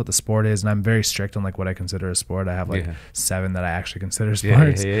 regardless of what the sport is. And I'm very strict on like what I consider a sport. I have like 7 that I actually consider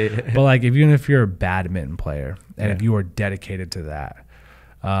sports. But like even if you're a badminton player and if you are dedicated to that,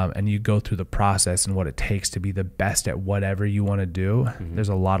 and you go through the process and what it takes to be the best at whatever you want to do, there's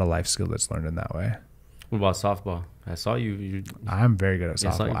a lot of life skill that's learned in that way. What about softball? I saw you. I'm very good at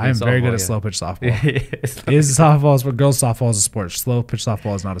softball. I'm very good at slow pitch softball. Is softball, but girls softball is a sport. Slow pitch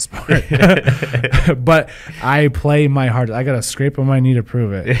softball is not a sport. But I play my hardest. I got a scrape on my knee to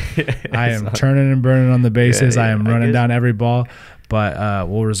prove it. I am turning and burning on the bases. I am running down every ball. But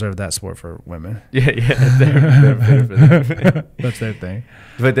we'll reserve that sport for women. That's their thing.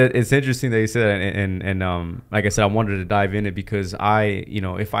 But it's interesting that you said that, and like I said, I wanted to dive in it because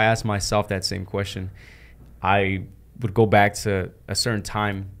if I ask myself that same question, I would go back to a certain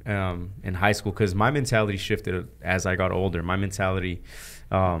time in high school because my mentality shifted as I got older. My mentality,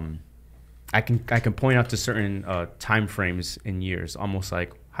 I can point out to certain time frames in years, almost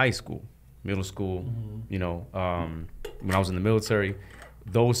like high school, middle school, when I was in the military.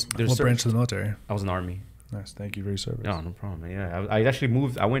 What branch of the military? I was in the Army. Nice. Thank you for your service. No problem. Yeah, I actually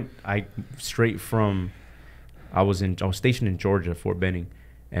moved. I straight from. I was stationed in Georgia, Fort Benning,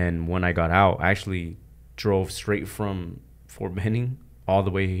 and when I got out, I actually drove straight from Fort Benning all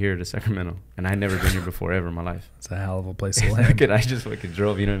the way here to Sacramento, and I had never been here before ever in my life. It's a hell of a place to land. I just fucking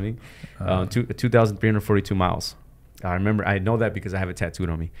drove. You know what I mean? 2,342 miles. I remember. I know that because I have it tattooed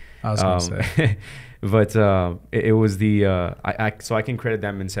on me. I was gonna say. But it was so I can credit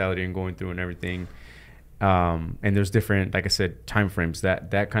that mentality and going through and everything. And there's different, like I said, time frames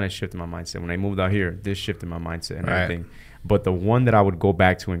that kind of shifted my mindset. When I moved out here, this shifted my mindset and everything. But the one that I would go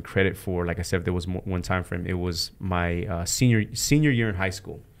back to and credit for, like I said, if there was one time frame, it was my senior year in high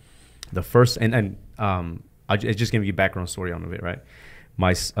school. The first and I'll just give you a background story on it, right?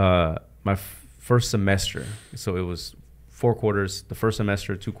 My first semester, so it was 4 quarters. The first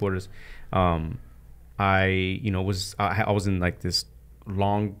semester, 2 quarters. I was in like this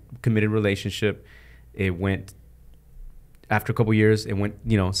long committed relationship. It went after a couple years. It went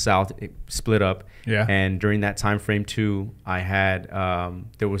south. It split up. Yeah. And during that time frame too, I had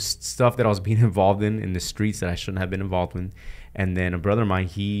there was stuff that I was being involved in the streets that I shouldn't have been involved in. And then a brother of mine,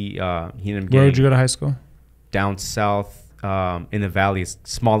 he ended up Where did you go to high school? Down south. in the valley. It's a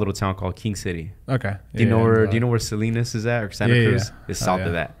small little town called King City. Okay. Do you know where Salinas is at, or Santa Cruz? Yeah. It's south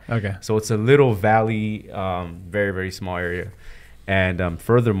of that. Okay. So it's a little valley, very, very small area. And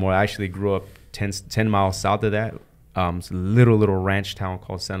furthermore, I actually grew up 10 miles south of that. It's a little ranch town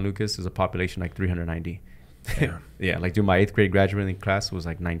called San Lucas. There's a population like 390. Yeah. Yeah, like during my 8th grade graduating class, it was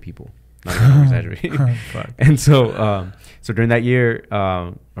like 9 people. Not even exaggerating. And so during that year,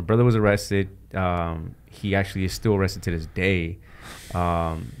 my brother was arrested. He actually is still arrested to this day.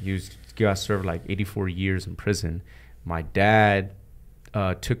 He got served like 84 years in prison. My dad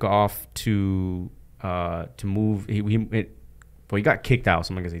took off to move. He got kicked out.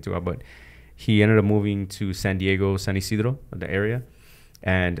 So I'm not gonna say took out, but he ended up moving to San Diego, San Isidro, the area,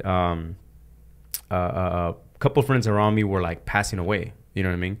 and a couple of friends around me were like passing away. You know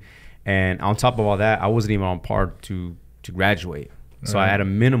what I mean? And on top of all that, I wasn't even on par to graduate. So I, at a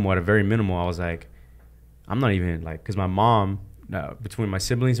very minimal, I was like, I'm not even like, because my mom, between my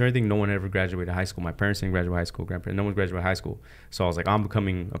siblings and everything, no one ever graduated high school. My parents didn't graduate high school, grandparents, no one graduated high school. So I was like, I'm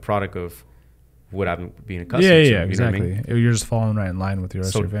becoming a product of what I've been being accustomed to. Yeah, exactly. Know what I mean? You're just falling right in line with the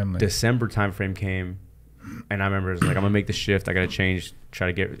rest of your family. December time frame came, and I remember it was like, I'm gonna make the shift. I gotta change,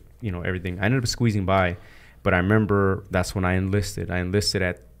 try to get everything. I ended up squeezing by, but I remember that's when I enlisted. I enlisted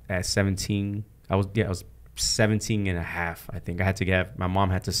at 17. I was 17 and a half. I think I had to my mom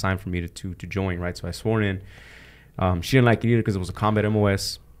had to sign for me to join, right? So I sworn in. She didn't like it either because it was a combat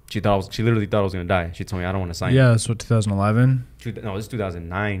MOS. She literally thought I was gonna die. She told me I don't want to sign. Yeah, that's what 2011. No, this is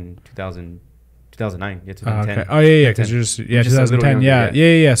 2009, 2009. Yeah, 2010. Okay. Oh yeah, because you're just 2010.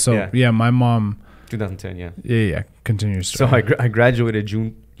 Yeah. So yeah, my mom. 2010. Yeah. Yeah. Continues. So I graduated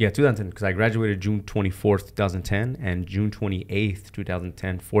June. Yeah, 2010, because I graduated June 24th, 2010, and June 28th,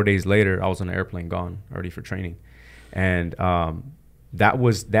 2010. 4 days later, I was on an airplane gone already for training. And that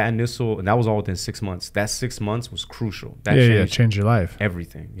was all within 6 months. That 6 months was crucial. That changed your life.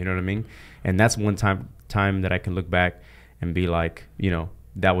 Everything. You know what I mean? And that's one time that I can look back and be like,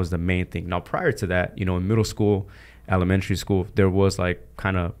 that was the main thing. Now, prior to that, in middle school, elementary school, there was like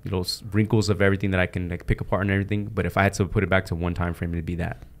kind of wrinkles of everything that I can like pick apart and everything. But if I had to put it back to one time frame, it'd be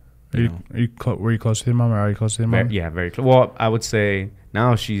that. Were you close to your mom, or are you close to your mom? Yeah, very close. Well, I would say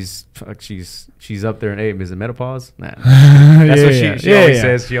now she's up there in age. Is it menopause? Nah. That's what she always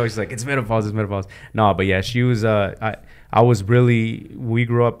says. She always like, it's menopause. No, but yeah, she was. We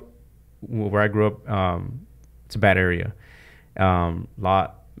grew up where I grew up. It's a bad area.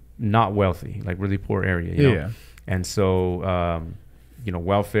 Not wealthy, like really poor area. You know? And so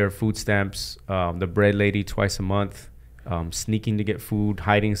welfare, food stamps, the bread lady twice a month. Sneaking to get food,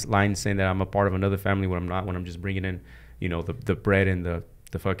 hiding lines saying that I'm a part of another family when I'm not, when I'm just bringing in, the bread and the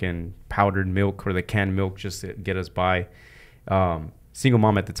fucking powdered milk or the canned milk just to get us by. Single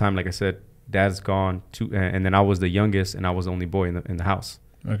mom at the time, like I said, dad's gone too, and then I was the youngest and I was the only boy in the house.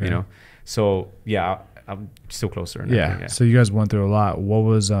 Okay. So yeah, I'm still closer. Yeah. So you guys went through a lot. What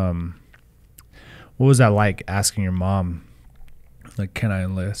was that like asking your mom, like, can I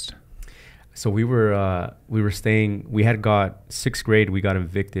enlist? So we were staying. We had got 6th grade. We got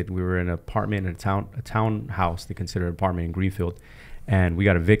evicted. We were in an apartment in a townhouse. They consider an apartment in Greenfield, and we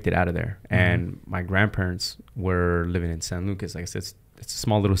got evicted out of there. Mm-hmm. And my grandparents were living in San Lucas. Like I said, it's a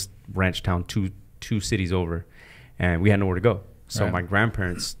small little ranch town, two cities over, and we had nowhere to go. So my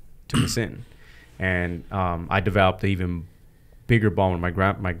grandparents took us in, and I developed an even bigger bond with my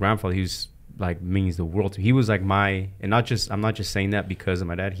grandfather. He was like means the world to me. He was like I'm not just saying that because of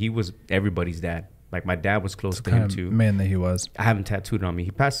my dad. He was everybody's dad. Like my dad was close to him too. Man that he was. I have him tattooed on me.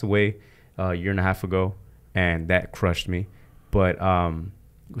 He passed away a year and a half ago, and that crushed me. But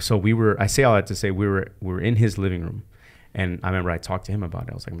so I say all that to say we were in his living room, and I remember I talked to him about it.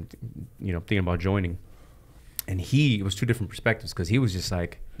 I was like, thinking about joining, and it was two different perspectives, because he was just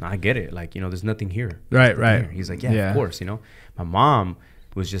like, no, I get it, like, there's nothing here. Right. Here. He's like, yeah, of course, My mom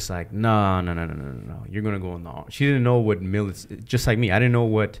was just like, no, you're gonna go in the army. She didn't know what just like me. I didn't know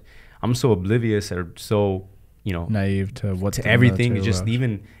what. I'm so oblivious or so naive to everything. It's just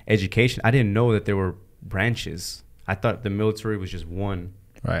even education. I didn't know that there were branches. I thought the military was just one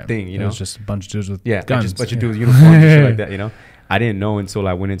thing. It was just a bunch of dudes with guns. Just a bunch of dudes with uniforms and shit like that. I didn't know until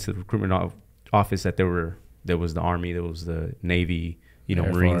I went into the recruitment office that there was the Army, there was the Navy,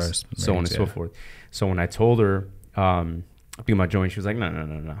 Marines, so on and so forth. So when I told her, thinking about joining, she was like,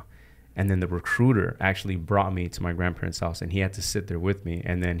 no. And then the recruiter actually brought me to my grandparents' house, and he had to sit there with me,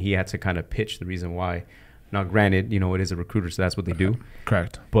 and then he had to kind of pitch the reason why. Now, granted, it is a recruiter, so that's what they do.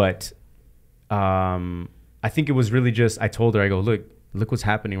 Correct. But I think it was really just, I told her, I go, look what's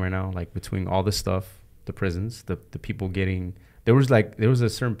happening right now, like between all this stuff, the prisons, the people getting there was a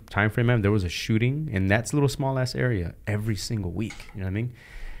certain time frame, man. There was a shooting in that little small ass area every single week. You know what I mean?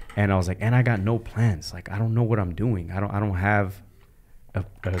 And I was like, and I got no plans. Like, I don't know what I'm doing. I don't have a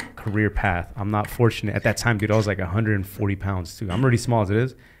career path. I'm not fortunate at that time, dude. I was like 140 pounds too. I'm already small as it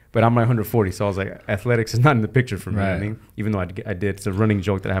is, but I'm like 140. So I was like, athletics is not in the picture for me. Right. You know what I mean? Even though I did, it's a running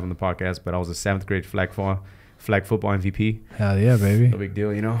joke that I have on the podcast, but I was a 7th grade flag football MVP. Hell yeah, baby. No big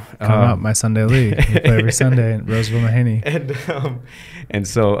deal, you know. Come out my Sunday league. We play every Sunday in Roseville, Mahaney. And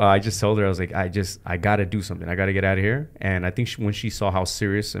so I just told her, I was like, I got to do something. I got to get out of here. And I think when she saw how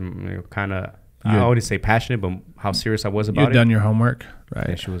serious and kind of, I wouldn't say passionate, but how serious I was about it. You'd done your homework, right?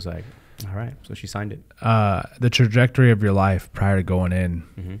 And she was like, all right. So she signed it. The trajectory of your life prior to going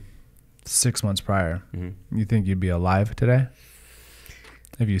in, 6 months prior, you think you'd be alive today?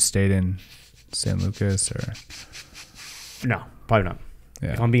 If you stayed in San Lucas or... No, probably not.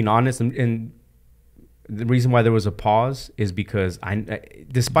 Yeah. If I'm being honest, and the reason why there was a pause is because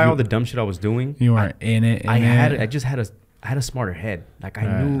despite all the dumb shit I was doing, you weren't in it. I just had a smarter head. Like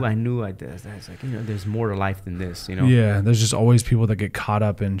I knew I did. I was like, there's more to life than this, you know? Yeah, there's just always people that get caught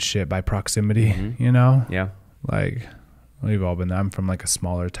up in shit by proximity, you know? Yeah. Like, we've all been there. I'm from like a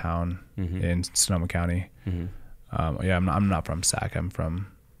smaller town in Sonoma County. Yeah, I'm not from Sac. I'm from,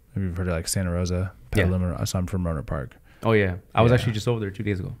 have you heard of like Santa Rosa? Petaluma? So I'm from Rohnert Park. Oh yeah, I was actually just over there 2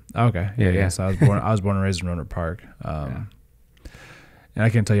 days ago. Okay, yeah. So I was born and raised in Rohnert Park, and I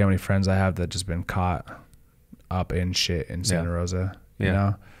can't tell you how many friends I have that just been caught up in shit in Santa Rosa, you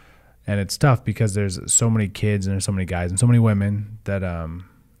know. And it's tough because there's so many kids and there's so many guys and so many women that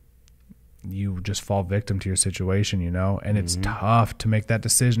you just fall victim to your situation, you know. And it's tough to make that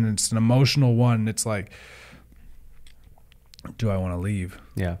decision. It's an emotional one. It's like, do I want to leave?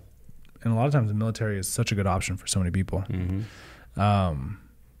 Yeah. And a lot of times the military is such a good option for so many people. And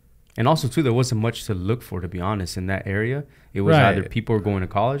also, too, there wasn't much to look for, to be honest, in that area. It was either people were going to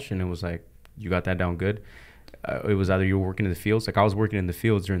college and it was like, you got that down good. It was either you were working in the fields. Like I was working in the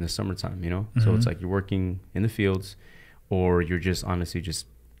fields during the summertime, you know? So it's like you're working in the fields or you're just honestly just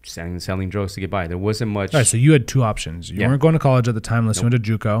selling drugs to get by. There wasn't much. Right, so you had two options. You weren't going to college at the time unless you went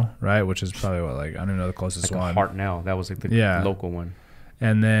to JUCO, right? Which is probably what, like, I don't even know the closest like one. Hartnell. That was like the local one.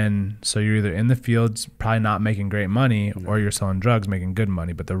 And then, so you're either in the fields, probably not making great money, or you're selling drugs, making good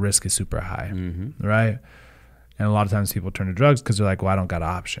money, but the risk is super high, right? And a lot of times people turn to drugs because they're like, well, I don't got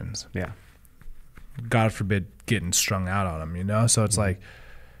options. Yeah. God forbid getting strung out on them, you know? So it's like,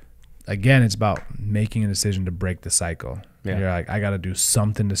 again, it's about making a decision to break the cycle. Yeah. You're like, I got to do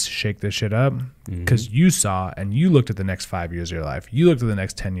something to shake this shit up because you saw and you looked at the next 5 years of your life. You looked at the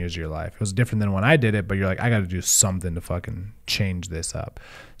next 10 years of your life. It was different than when I did it, but you're like, I got to do something to fucking change this up.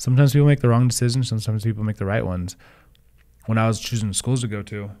 Sometimes people make the wrong decisions. Sometimes people make the right ones. When I was choosing schools to go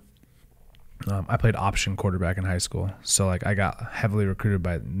to, I played option quarterback in high school. So like I got heavily recruited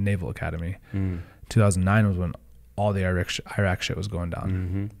by Naval Academy. 2009 was when all the Iraq shit was going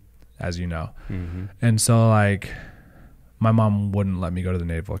down, as you know. And so like my mom wouldn't let me go to the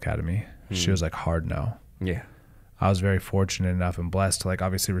Naval Academy. She was like, hard no. Yeah. I was very fortunate enough and blessed to like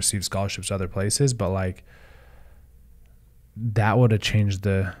obviously receive scholarships to other places, but like that would have changed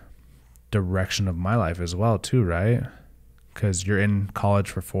the direction of my life as well too, right? Because you're in college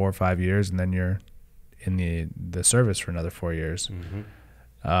for 4 or 5 years and then you're in the service for another 4 years.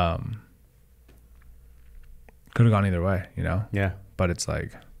 Could have gone either way, you know? Yeah. But it's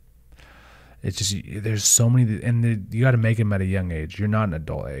like, it's just, there's so many, and you got to make them at a young age. You're not an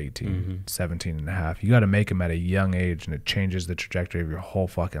adult at 18, 17 and a half. You got to make them at a young age, and it changes the trajectory of your whole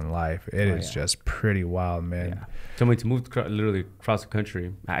fucking life. It is just pretty wild, man. Yeah. Told me to move literally across the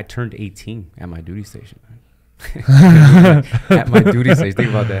country. I turned 18 at my duty station. At my duty station. Think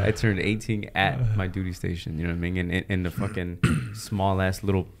about that. I turned 18 at my duty station. You know what I mean? In the fucking small ass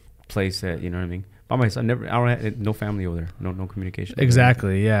little place that, you know what I mean? By myself. I don't have no family over there. No communication.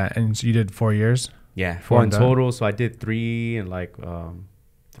 Exactly. Yeah. And so you did 4 years? Yeah. 4 in total. So I did 3 and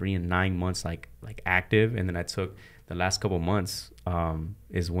 9 months like active, and then I took the last couple months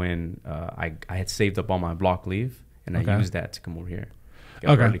is when I had saved up all my block leave, and I used that to come over here.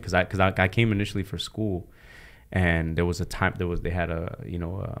 Because I came initially for school. And there was a time they had a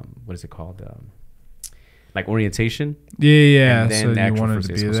what is it called like orientation. Yeah. And then so you wanted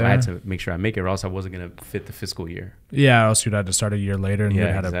to be there. So I had to make sure I make it, or else I wasn't gonna fit the fiscal year. Yeah, or else you'd have to start a year later, and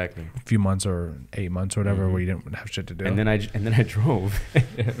yeah, had a few months or 8 months or whatever where you didn't have shit to do. And then I drove.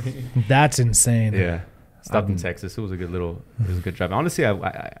 That's insane. Yeah, stopped in Texas. It was a good drive. Honestly,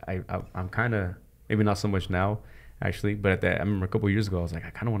 I'm kind of, maybe not so much now, actually, but I remember a couple of years ago, I was like, I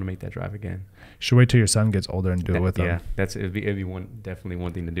kind of want to make that drive again. Should wait till your son gets older and do it with him. Yeah, it'd be definitely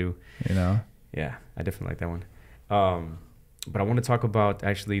one thing to do. You know? Yeah, I definitely like that one. But I want to talk about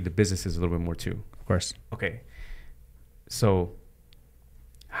actually the businesses a little bit more too. Of course. Okay. So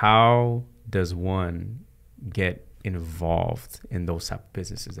how does one get involved in those type of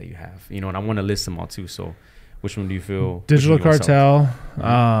businesses that you have? You know, and I want to list them all too. So which one do you feel? Digital Cartel.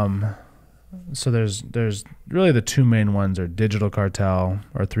 So there's really the two main ones are Digital Cartel,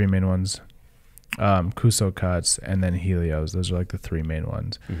 or three main ones. Kuso Cuts, and then Helios. Those are like the three main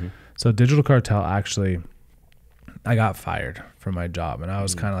ones. Mm-hmm. So Digital Cartel, actually, I got fired from my job, and I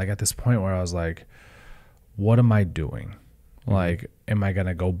was kind of like at this point where I was like, what am I doing? Like, am I going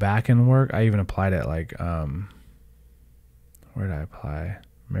to go back and work? I even applied at like, where did I apply?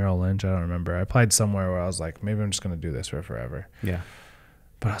 Merrill Lynch? I don't remember. I applied somewhere where I was like, maybe I'm just going to do this for forever. Yeah.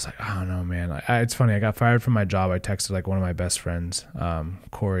 But I was like, I don't know, man. It's funny. I got fired from my job. I texted like one of my best friends,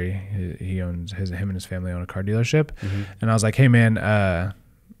 Corey. He owns him and his family own a car dealership. Mm-hmm. And I was like, hey, man,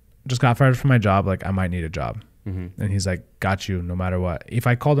 just got fired from my job. Like, I might need a job. Mm-hmm. And he's like, got you no matter what. If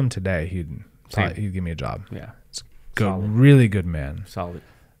I called him today, he'd give me a job. Yeah. It's good. Solid. Really good man. Solid.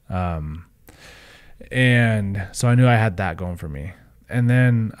 And so I knew I had that going for me. And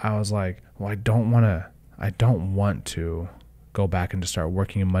then I was like, well, I don't want to go back and just start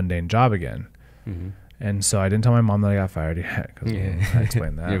working a mundane job again. Mm-hmm. And so I didn't tell my mom that I got fired yet, because I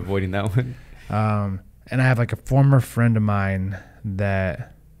explained that. You're avoiding that one. And I have like a former friend of mine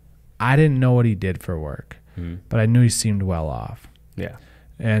that I didn't know what he did for work, but I knew he seemed well off. Yeah.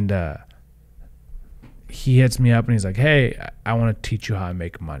 And he hits me up and he's like, hey, I want to teach you how I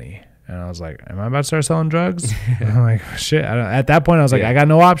make money. And I was like, am I about to start selling drugs? I'm like, shit. At that point, I was like, I got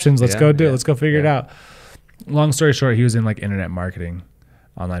no options. Let's go do it. Let's go figure it out. Long story short, he was in like internet marketing,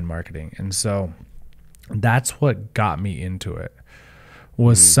 online marketing. And so that's what got me into it,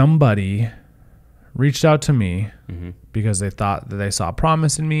 was somebody reached out to me because they thought that they saw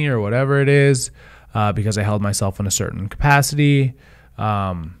promise in me or whatever it is, because I held myself in a certain capacity.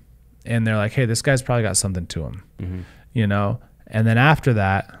 And they're like, hey, this guy's probably got something to him, you know? And then after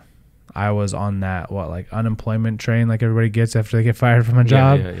that, I was on that, unemployment train like everybody gets after they get fired from a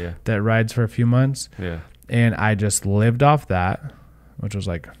job that rides for a few months. Yeah. And I just lived off that, which was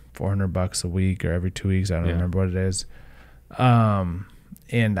like $400 a week or every 2 weeks. I don't remember what it is.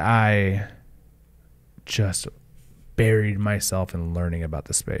 And I just buried myself in learning about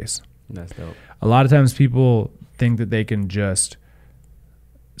the space. That's dope. A lot of times people think that they can just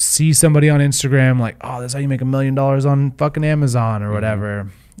see somebody on Instagram like, oh, that's how you make $1 million on fucking Amazon or whatever.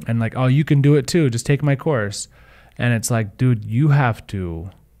 And like, oh, you can do it too. Just take my course. And it's like, dude, you have to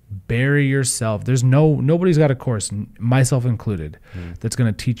bury yourself. There's nobody's got a course, myself included, that's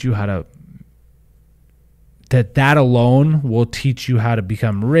going to teach you how to, that alone will teach you how to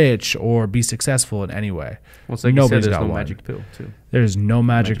become rich or be successful in any way. Well, it's like nobody's got no magic pill too. There's no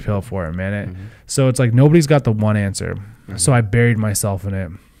magic pill for it, man. So it's like nobody's got the one answer. So I buried myself in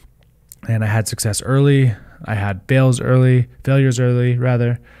it, and I had success early. I had failures early,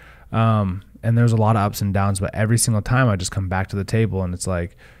 rather. And there's a lot of ups and downs, but every single time I just come back to the table, and it's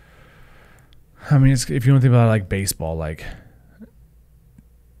like, I mean, if you want to think about it like baseball, like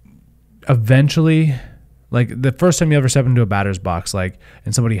eventually, like the first time you ever step into a batter's box, like,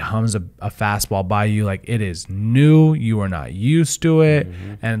 and somebody hums a fastball by you, like it is new, you are not used to it.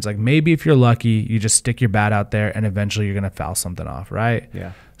 And it's like, maybe if you're lucky, you just stick your bat out there and eventually you're going to foul something off, right?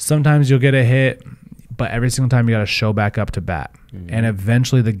 Yeah. Sometimes you'll get a hit, but every single time you got to show back up to bat. And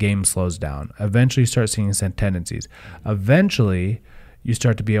eventually the game slows down. Eventually you start seeing some tendencies. Eventually you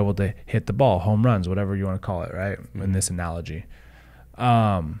start to be able to hit the ball, home runs, whatever you want to call it, right? In this analogy.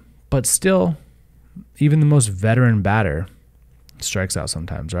 But still, even the most veteran batter strikes out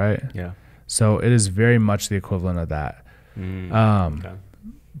sometimes, right? Yeah. So it is very much the equivalent of that. Okay.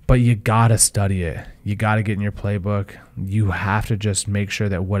 But you got to study it. You got to get in your playbook. You have to just make sure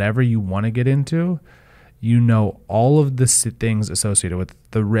that whatever you want to get into, you know all of the things associated with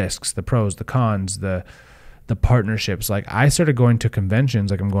the risks, the pros, the cons, the partnerships. Like I started going to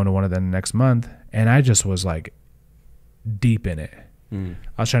conventions, like I'm going to one of them next month, and I just was like deep in it. I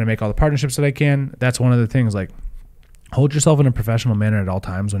was trying to make all the partnerships that I can. That's one of the things, like hold yourself in a professional manner at all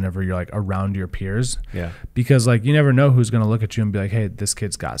times whenever you're like around your peers. Yeah. Because like you never know who's going to look at you and be like, hey, this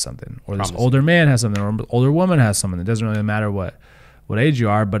kid's got something, or this older man has something, or older woman has something. It doesn't really matter what age you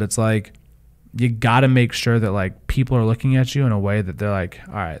are, but it's like you got to make sure that like people are looking at you in a way that they're like,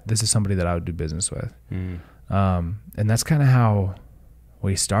 all right, this is somebody that I would do business with. And that's kind of how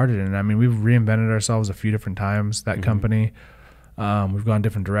we started. And I mean, we've reinvented ourselves a few different times, that company. We've gone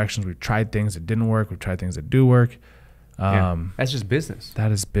different directions. We've tried things that didn't work. We've tried things that do work. That's just business.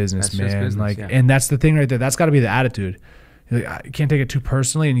 That is business, that's man. Just business, like, and that's the thing right there. That's got to be the attitude. Like, you can't take it too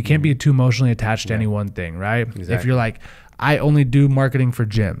personally, and you can't be too emotionally attached to any one thing, right? Exactly. If you're like, I only do marketing for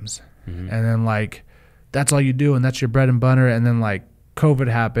gyms. Mm-hmm. And then like, that's all you do. And that's your bread and butter. And then like COVID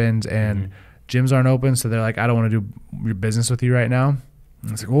happened and gyms aren't open. So they're like, I don't want to do your business with you right now.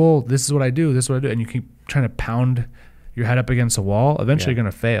 And it's like, well, this is what I do. This is what I do. And you keep trying to pound your head up against a wall. Eventually you're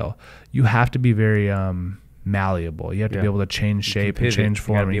going to fail. You have to be very malleable. You have to be able to change shape and change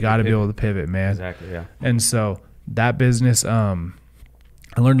form. You got to be able to pivot, man. Exactly, yeah. And so that business,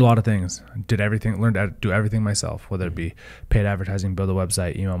 I learned a lot of things. Learned how to do everything myself, whether it be paid advertising, build a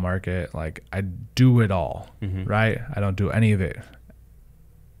website, email market. Like I do it all, right? I don't do any of it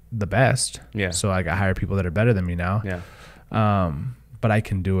the best. Yeah. So like I hire people that are better than me now. Yeah. But I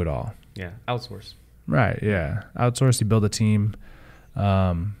can do it all. Yeah. Outsource. Right. Yeah. Outsource. You build a team.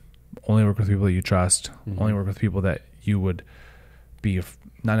 Only work with people that you trust. Only work with people that you would be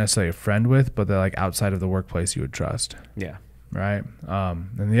not necessarily a friend with, but they're like outside of the workplace you would trust. Yeah. Right.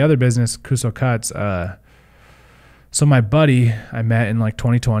 And the other business, Kuso Cuts. So my buddy I met in like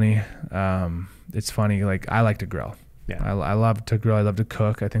 2020. It's funny. Like I like to grill. Yeah. I love to grill. I love to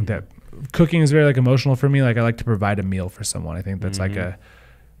cook. I think that cooking is very like emotional for me. Like I like to provide a meal for someone. I think that's like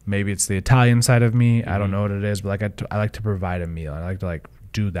maybe it's the Italian side of me. I don't know what it is, but like I like to provide a meal. I like to like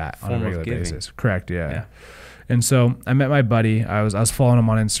do that on a regular basis. Correct. Yeah. And so I met my buddy. I was following him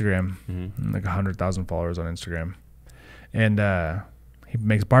on Instagram, like 100,000 followers on Instagram. And he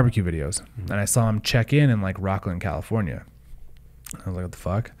makes barbecue videos. And I saw him check in like Rockland, California. I was like, what the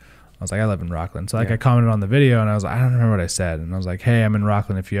fuck? I was like, I live in Rockland. So like I commented on the video and I was like, I don't remember what I said. And I was like, hey, I'm in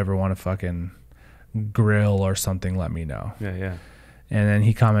Rockland. If you ever want to fucking grill or something, let me know. Yeah, yeah. And then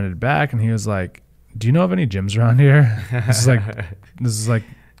he commented back and he was like, do you know of any gyms around here? This is like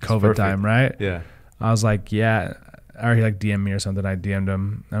COVID time, right? Yeah. I was like, yeah. Or he like DM'd me or something. I DM'd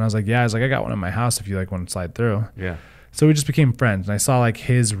him. And I was like, yeah. I was like, I got one in my house if you like want to slide through. Yeah. So we just became friends, and I saw like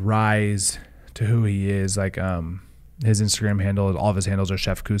his rise to who he is. Like his Instagram handle, all of his handles are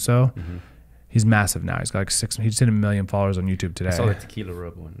Chef Kuso. He's massive now. He's got like he just hit 1 million followers on YouTube today. I saw the tequila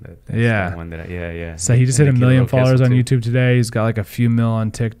rub one. Yeah. The one yeah. So he just hit 1 million followers on YouTube today. He's got like a few mil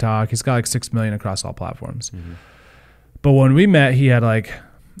on TikTok. He's got like 6 million across all platforms. But when we met, he had like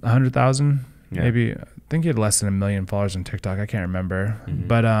 100,000, maybe. I think he had less than 1 million followers on TikTok. I can't remember.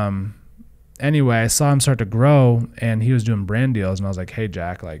 But anyway, I saw him start to grow and he was doing brand deals. And I was like, hey,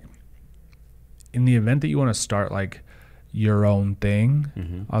 Jack, like in the event that you want to start like your own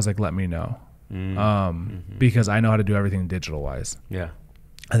thing, I was like, let me know. Because I know how to do everything digital wise. Yeah.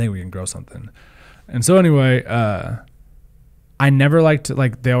 I think we can grow something. And so anyway, I never like to,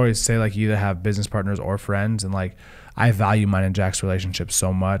 like they always say like you either have business partners or friends. And like I value mine and Jack's relationship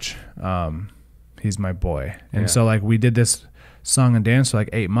so much. He's my boy. And so like we did this song and dance for like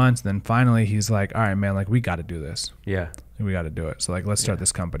 8 months. And then finally he's like, all right, man, like we got to do this. Yeah. We got to do it. So like, let's start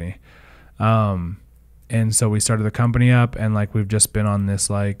this company. And so we started the company up and like, we've just been on this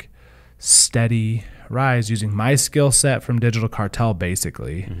like steady rise using my skill set from Digital Cartel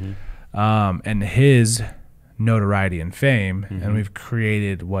basically. And his notoriety and fame. And we've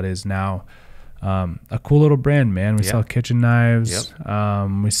created what is now a cool little brand, man. We sell kitchen knives.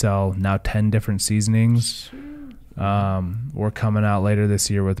 We sell now 10 different seasonings. We're coming out later this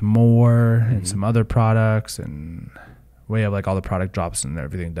year with more and some other products, and we have like all the product drops and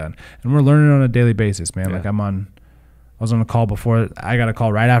everything done. And we're learning on a daily basis, man. Like I was on a call before. I got a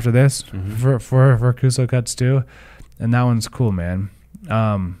call right after this for Kuso Cuts too, and that one's cool, man.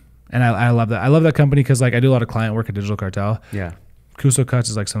 And I love that. I love that company because like I do a lot of client work at Digital Cartel. Yeah. Kuso Cuts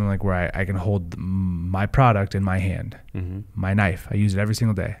is like something like where I can hold my product in my hand, my knife. I use it every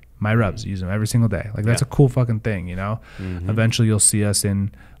single day. My rubs, I use them every single day. Like that's a cool fucking thing, you know? Eventually you'll see us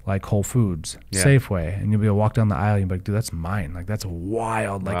in like Whole Foods, Safeway, and you'll be able to walk down the aisle and you'll be like, dude, that's mine. Like that's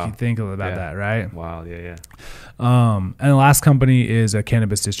wild. Like you think about that, right? Wow. Yeah. And the last company is a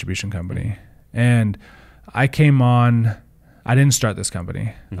cannabis distribution company. And I came on, I didn't start this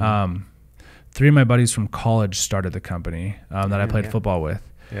company. 3 of my buddies from college started the company that I played football with.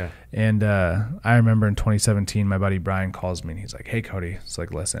 Yeah. And I remember in 2017, my buddy Brian calls me and he's like, hey, Cody. It's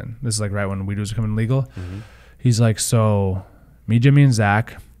like, listen, this is like right when weed was becoming legal. He's like, so me, Jimmy, and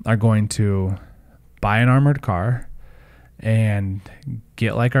Zach are going to buy an armored car and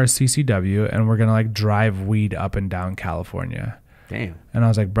get like our CCW and we're going to like drive weed up and down California. Damn. And I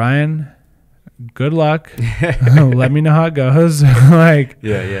was like, Brian, good luck. Let me know how it goes. Like,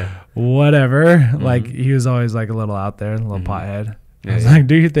 whatever. Like he was always like a little out there, a little pothead. I was like,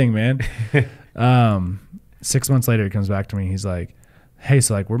 do your thing, man. 6 months later, he comes back to me. He's like, hey,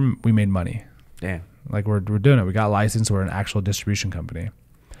 so like we made money. Damn. Like we're doing it. We got licensed. We're an actual distribution company.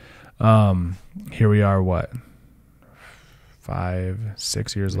 Here we are, what, 5,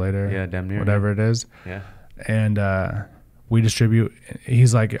 6 years later? Yeah, damn near. Whatever it is. Yeah. And we distribute.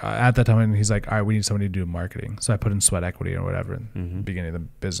 He's like, at that time, he's like, all right, we need somebody to do marketing. So I put in sweat equity or whatever in the beginning of the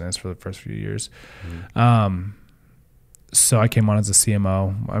business for the first few years. So I came on as a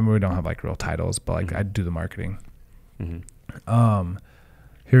CMO. I mean, we don't have like real titles, but like I do the marketing. Here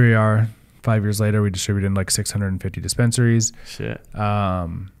we are 5 years later. We distribute in like 650 dispensaries. Shit.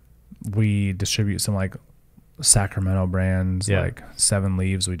 We distribute some like Sacramento brands, like 7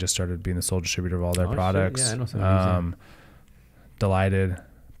 Leaves. We just started being the sole distributor of all their products. Yeah, I know 7 Leaves. Delighted,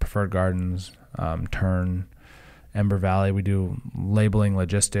 Preferred Gardens, Turn, Ember Valley. We do labeling,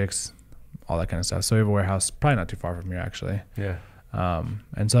 logistics, all that kind of stuff. So we have a warehouse probably not too far from here, actually. Yeah.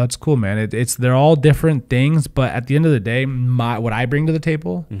 And so that's cool, man. They're all different things, but at the end of the day, what I bring to the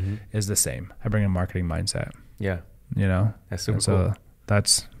table is the same. I bring a marketing mindset. Yeah. You know, that's super cool. So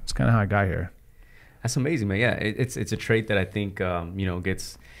that's kind of how I got here. That's amazing, man. Yeah, it's a trait that I think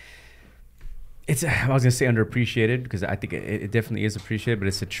gets. I was gonna say underappreciated because I think it definitely is appreciated, but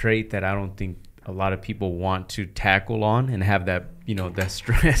it's a trait that I don't think a lot of people want to tackle on and have that that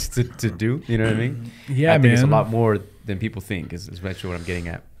stress to do. You know what I mean? Yeah, I think it's a man. lot more than people think. Is actually what I'm getting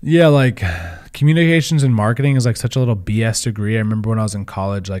at. Yeah, like communications and marketing is like such a little BS degree. I remember when I was in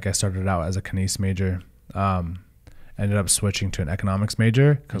college, like I started out as a Kines major. Ended up switching to an economics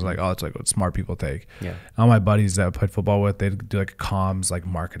major because like, it's like what smart people take. Yeah. All my buddies that I played football with, they'd do like a comms, like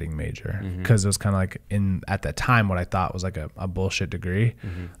marketing major because it was kind of like at that time what I thought was like a bullshit degree.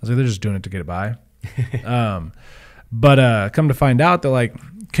 I was like, they're just doing it to get it by. But come to find out that like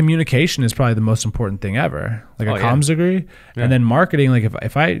communication is probably the most important thing ever. Like a comms degree, and then marketing. Like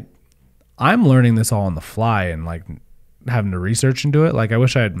if I'm learning this all on the fly and like having to research into it. Like I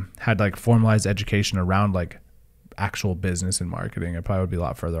wish I had like formalized education around like actual business and marketing. I probably would be a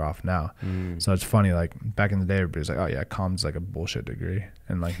lot further off now. So it's funny, like back in the day everybody's like, oh yeah, comms like a bullshit degree,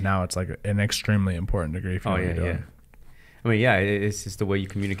 and like now it's like an extremely important degree if you know what you're doing. I mean, yeah, it's just the way you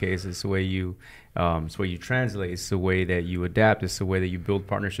communicate. It's the way you translate. It's the way that you adapt. It's the way that you build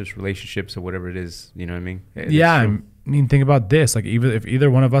partnerships, relationships, or whatever it is. You know what I mean? I mean, think about this. Like, even if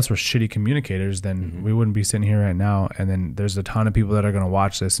either one of us were shitty communicators, then we wouldn't be sitting here right now. And then there's a ton of people that are going to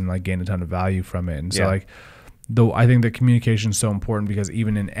watch this and like gain a ton of value from it. And so like, though I think that communication is so important because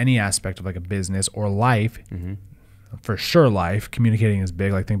even in any aspect of like a business or life, for sure life, communicating is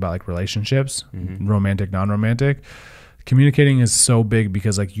big. Like think about like relationships, romantic, non-romantic. Communicating is so big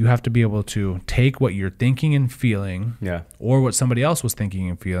because like you have to be able to take what you're thinking and feeling or what somebody else was thinking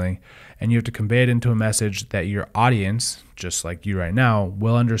and feeling, and you have to convey it into a message that your audience, just like you right now,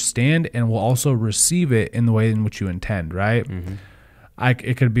 will understand and will also receive it in the way in which you intend, right?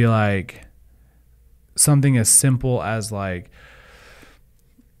 It could be like something as simple as like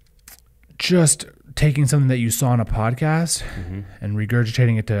just taking something that you saw on a podcast and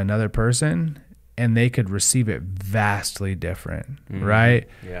regurgitating it to another person, and they could receive it vastly different, right?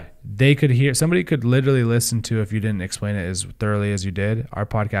 Yeah. Somebody could literally listen to, if you didn't explain it as thoroughly as you did, our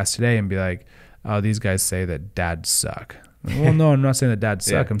podcast today and be like, oh, these guys say that dads suck. Well, no, I'm not saying that dads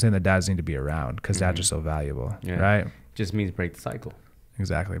suck. I'm saying that dads need to be around because dads are so valuable, right? Just means break the cycle.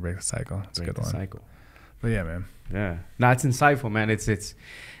 Exactly, break the cycle. It's a good one. Cycle. But yeah, man. Yeah. No, it's insightful, man.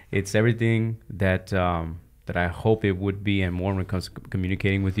 It's everything that that I hope it would be and more when it comes to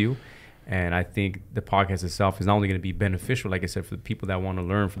communicating with you. And I think the podcast itself is not only going to be beneficial, like I said, for the people that want to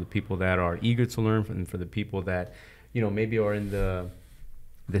learn, for the people that are eager to learn, and for the people that, maybe are in the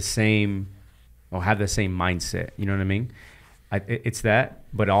same or have the same mindset. You know what I mean? It's that,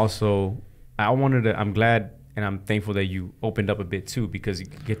 but also I'm glad and I'm thankful that you opened up a bit too, because you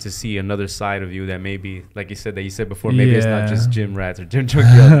get to see another side of you that maybe, like you said before, maybe it's not just gym rats or gym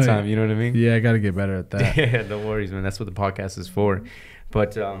junkie all the time. You know what I mean? Yeah, I got to get better at that. Yeah, no worries, man. That's what the podcast is for.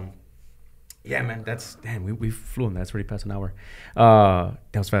 But yeah, man, we flew in. That's already past an hour.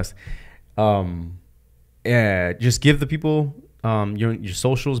 That was fast. Yeah, just give the people your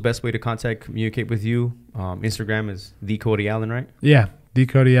socials, best way to communicate with you. Instagram is the Cody Allen, right? Yeah, the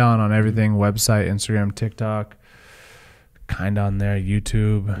Cody Allen on everything: website, Instagram, TikTok, kind of on there,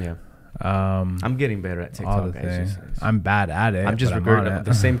 YouTube. Yeah. I'm getting better at TikTok. All the things. I'm bad at it. I'm just regarding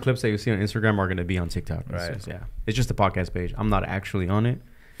the same clips that you see on Instagram are going to be on TikTok. Right. It's just a podcast page. I'm not actually on it.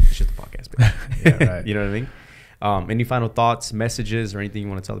 It's just a podcast page. Yeah, right. You know what I mean? Any final thoughts, messages, or anything you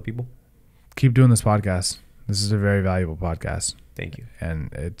want to tell the people? Keep doing this podcast. This is a very valuable podcast. Thank you. And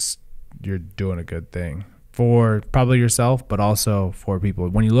you're doing a good thing for probably yourself, but also for people.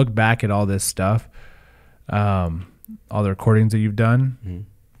 When you look back at all this stuff, all the recordings that you've done,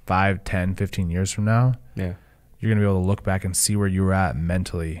 5, 10, 15 years from now, you're going to be able to look back and see where you were at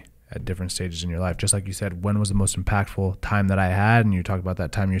mentally at different stages in your life. Just like you said, when was the most impactful time that I had? And you talk about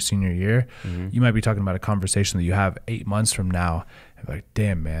that time your senior year. You might be talking about a conversation that you have 8 months from now. And be like,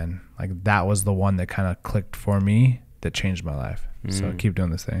 damn, man, like that was the one that kind of clicked for me that changed my life. So keep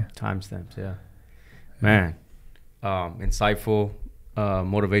doing this thing. Timestamps, yeah. Man, insightful,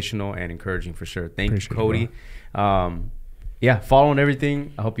 motivational, and encouraging for sure. Thank you, Cody. Yeah, following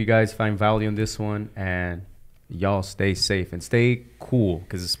everything. I hope you guys find value in this one, and y'all stay safe and stay cool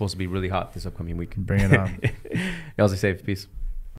because it's supposed to be really hot this upcoming week. Bring it on. Y'all stay safe. Peace.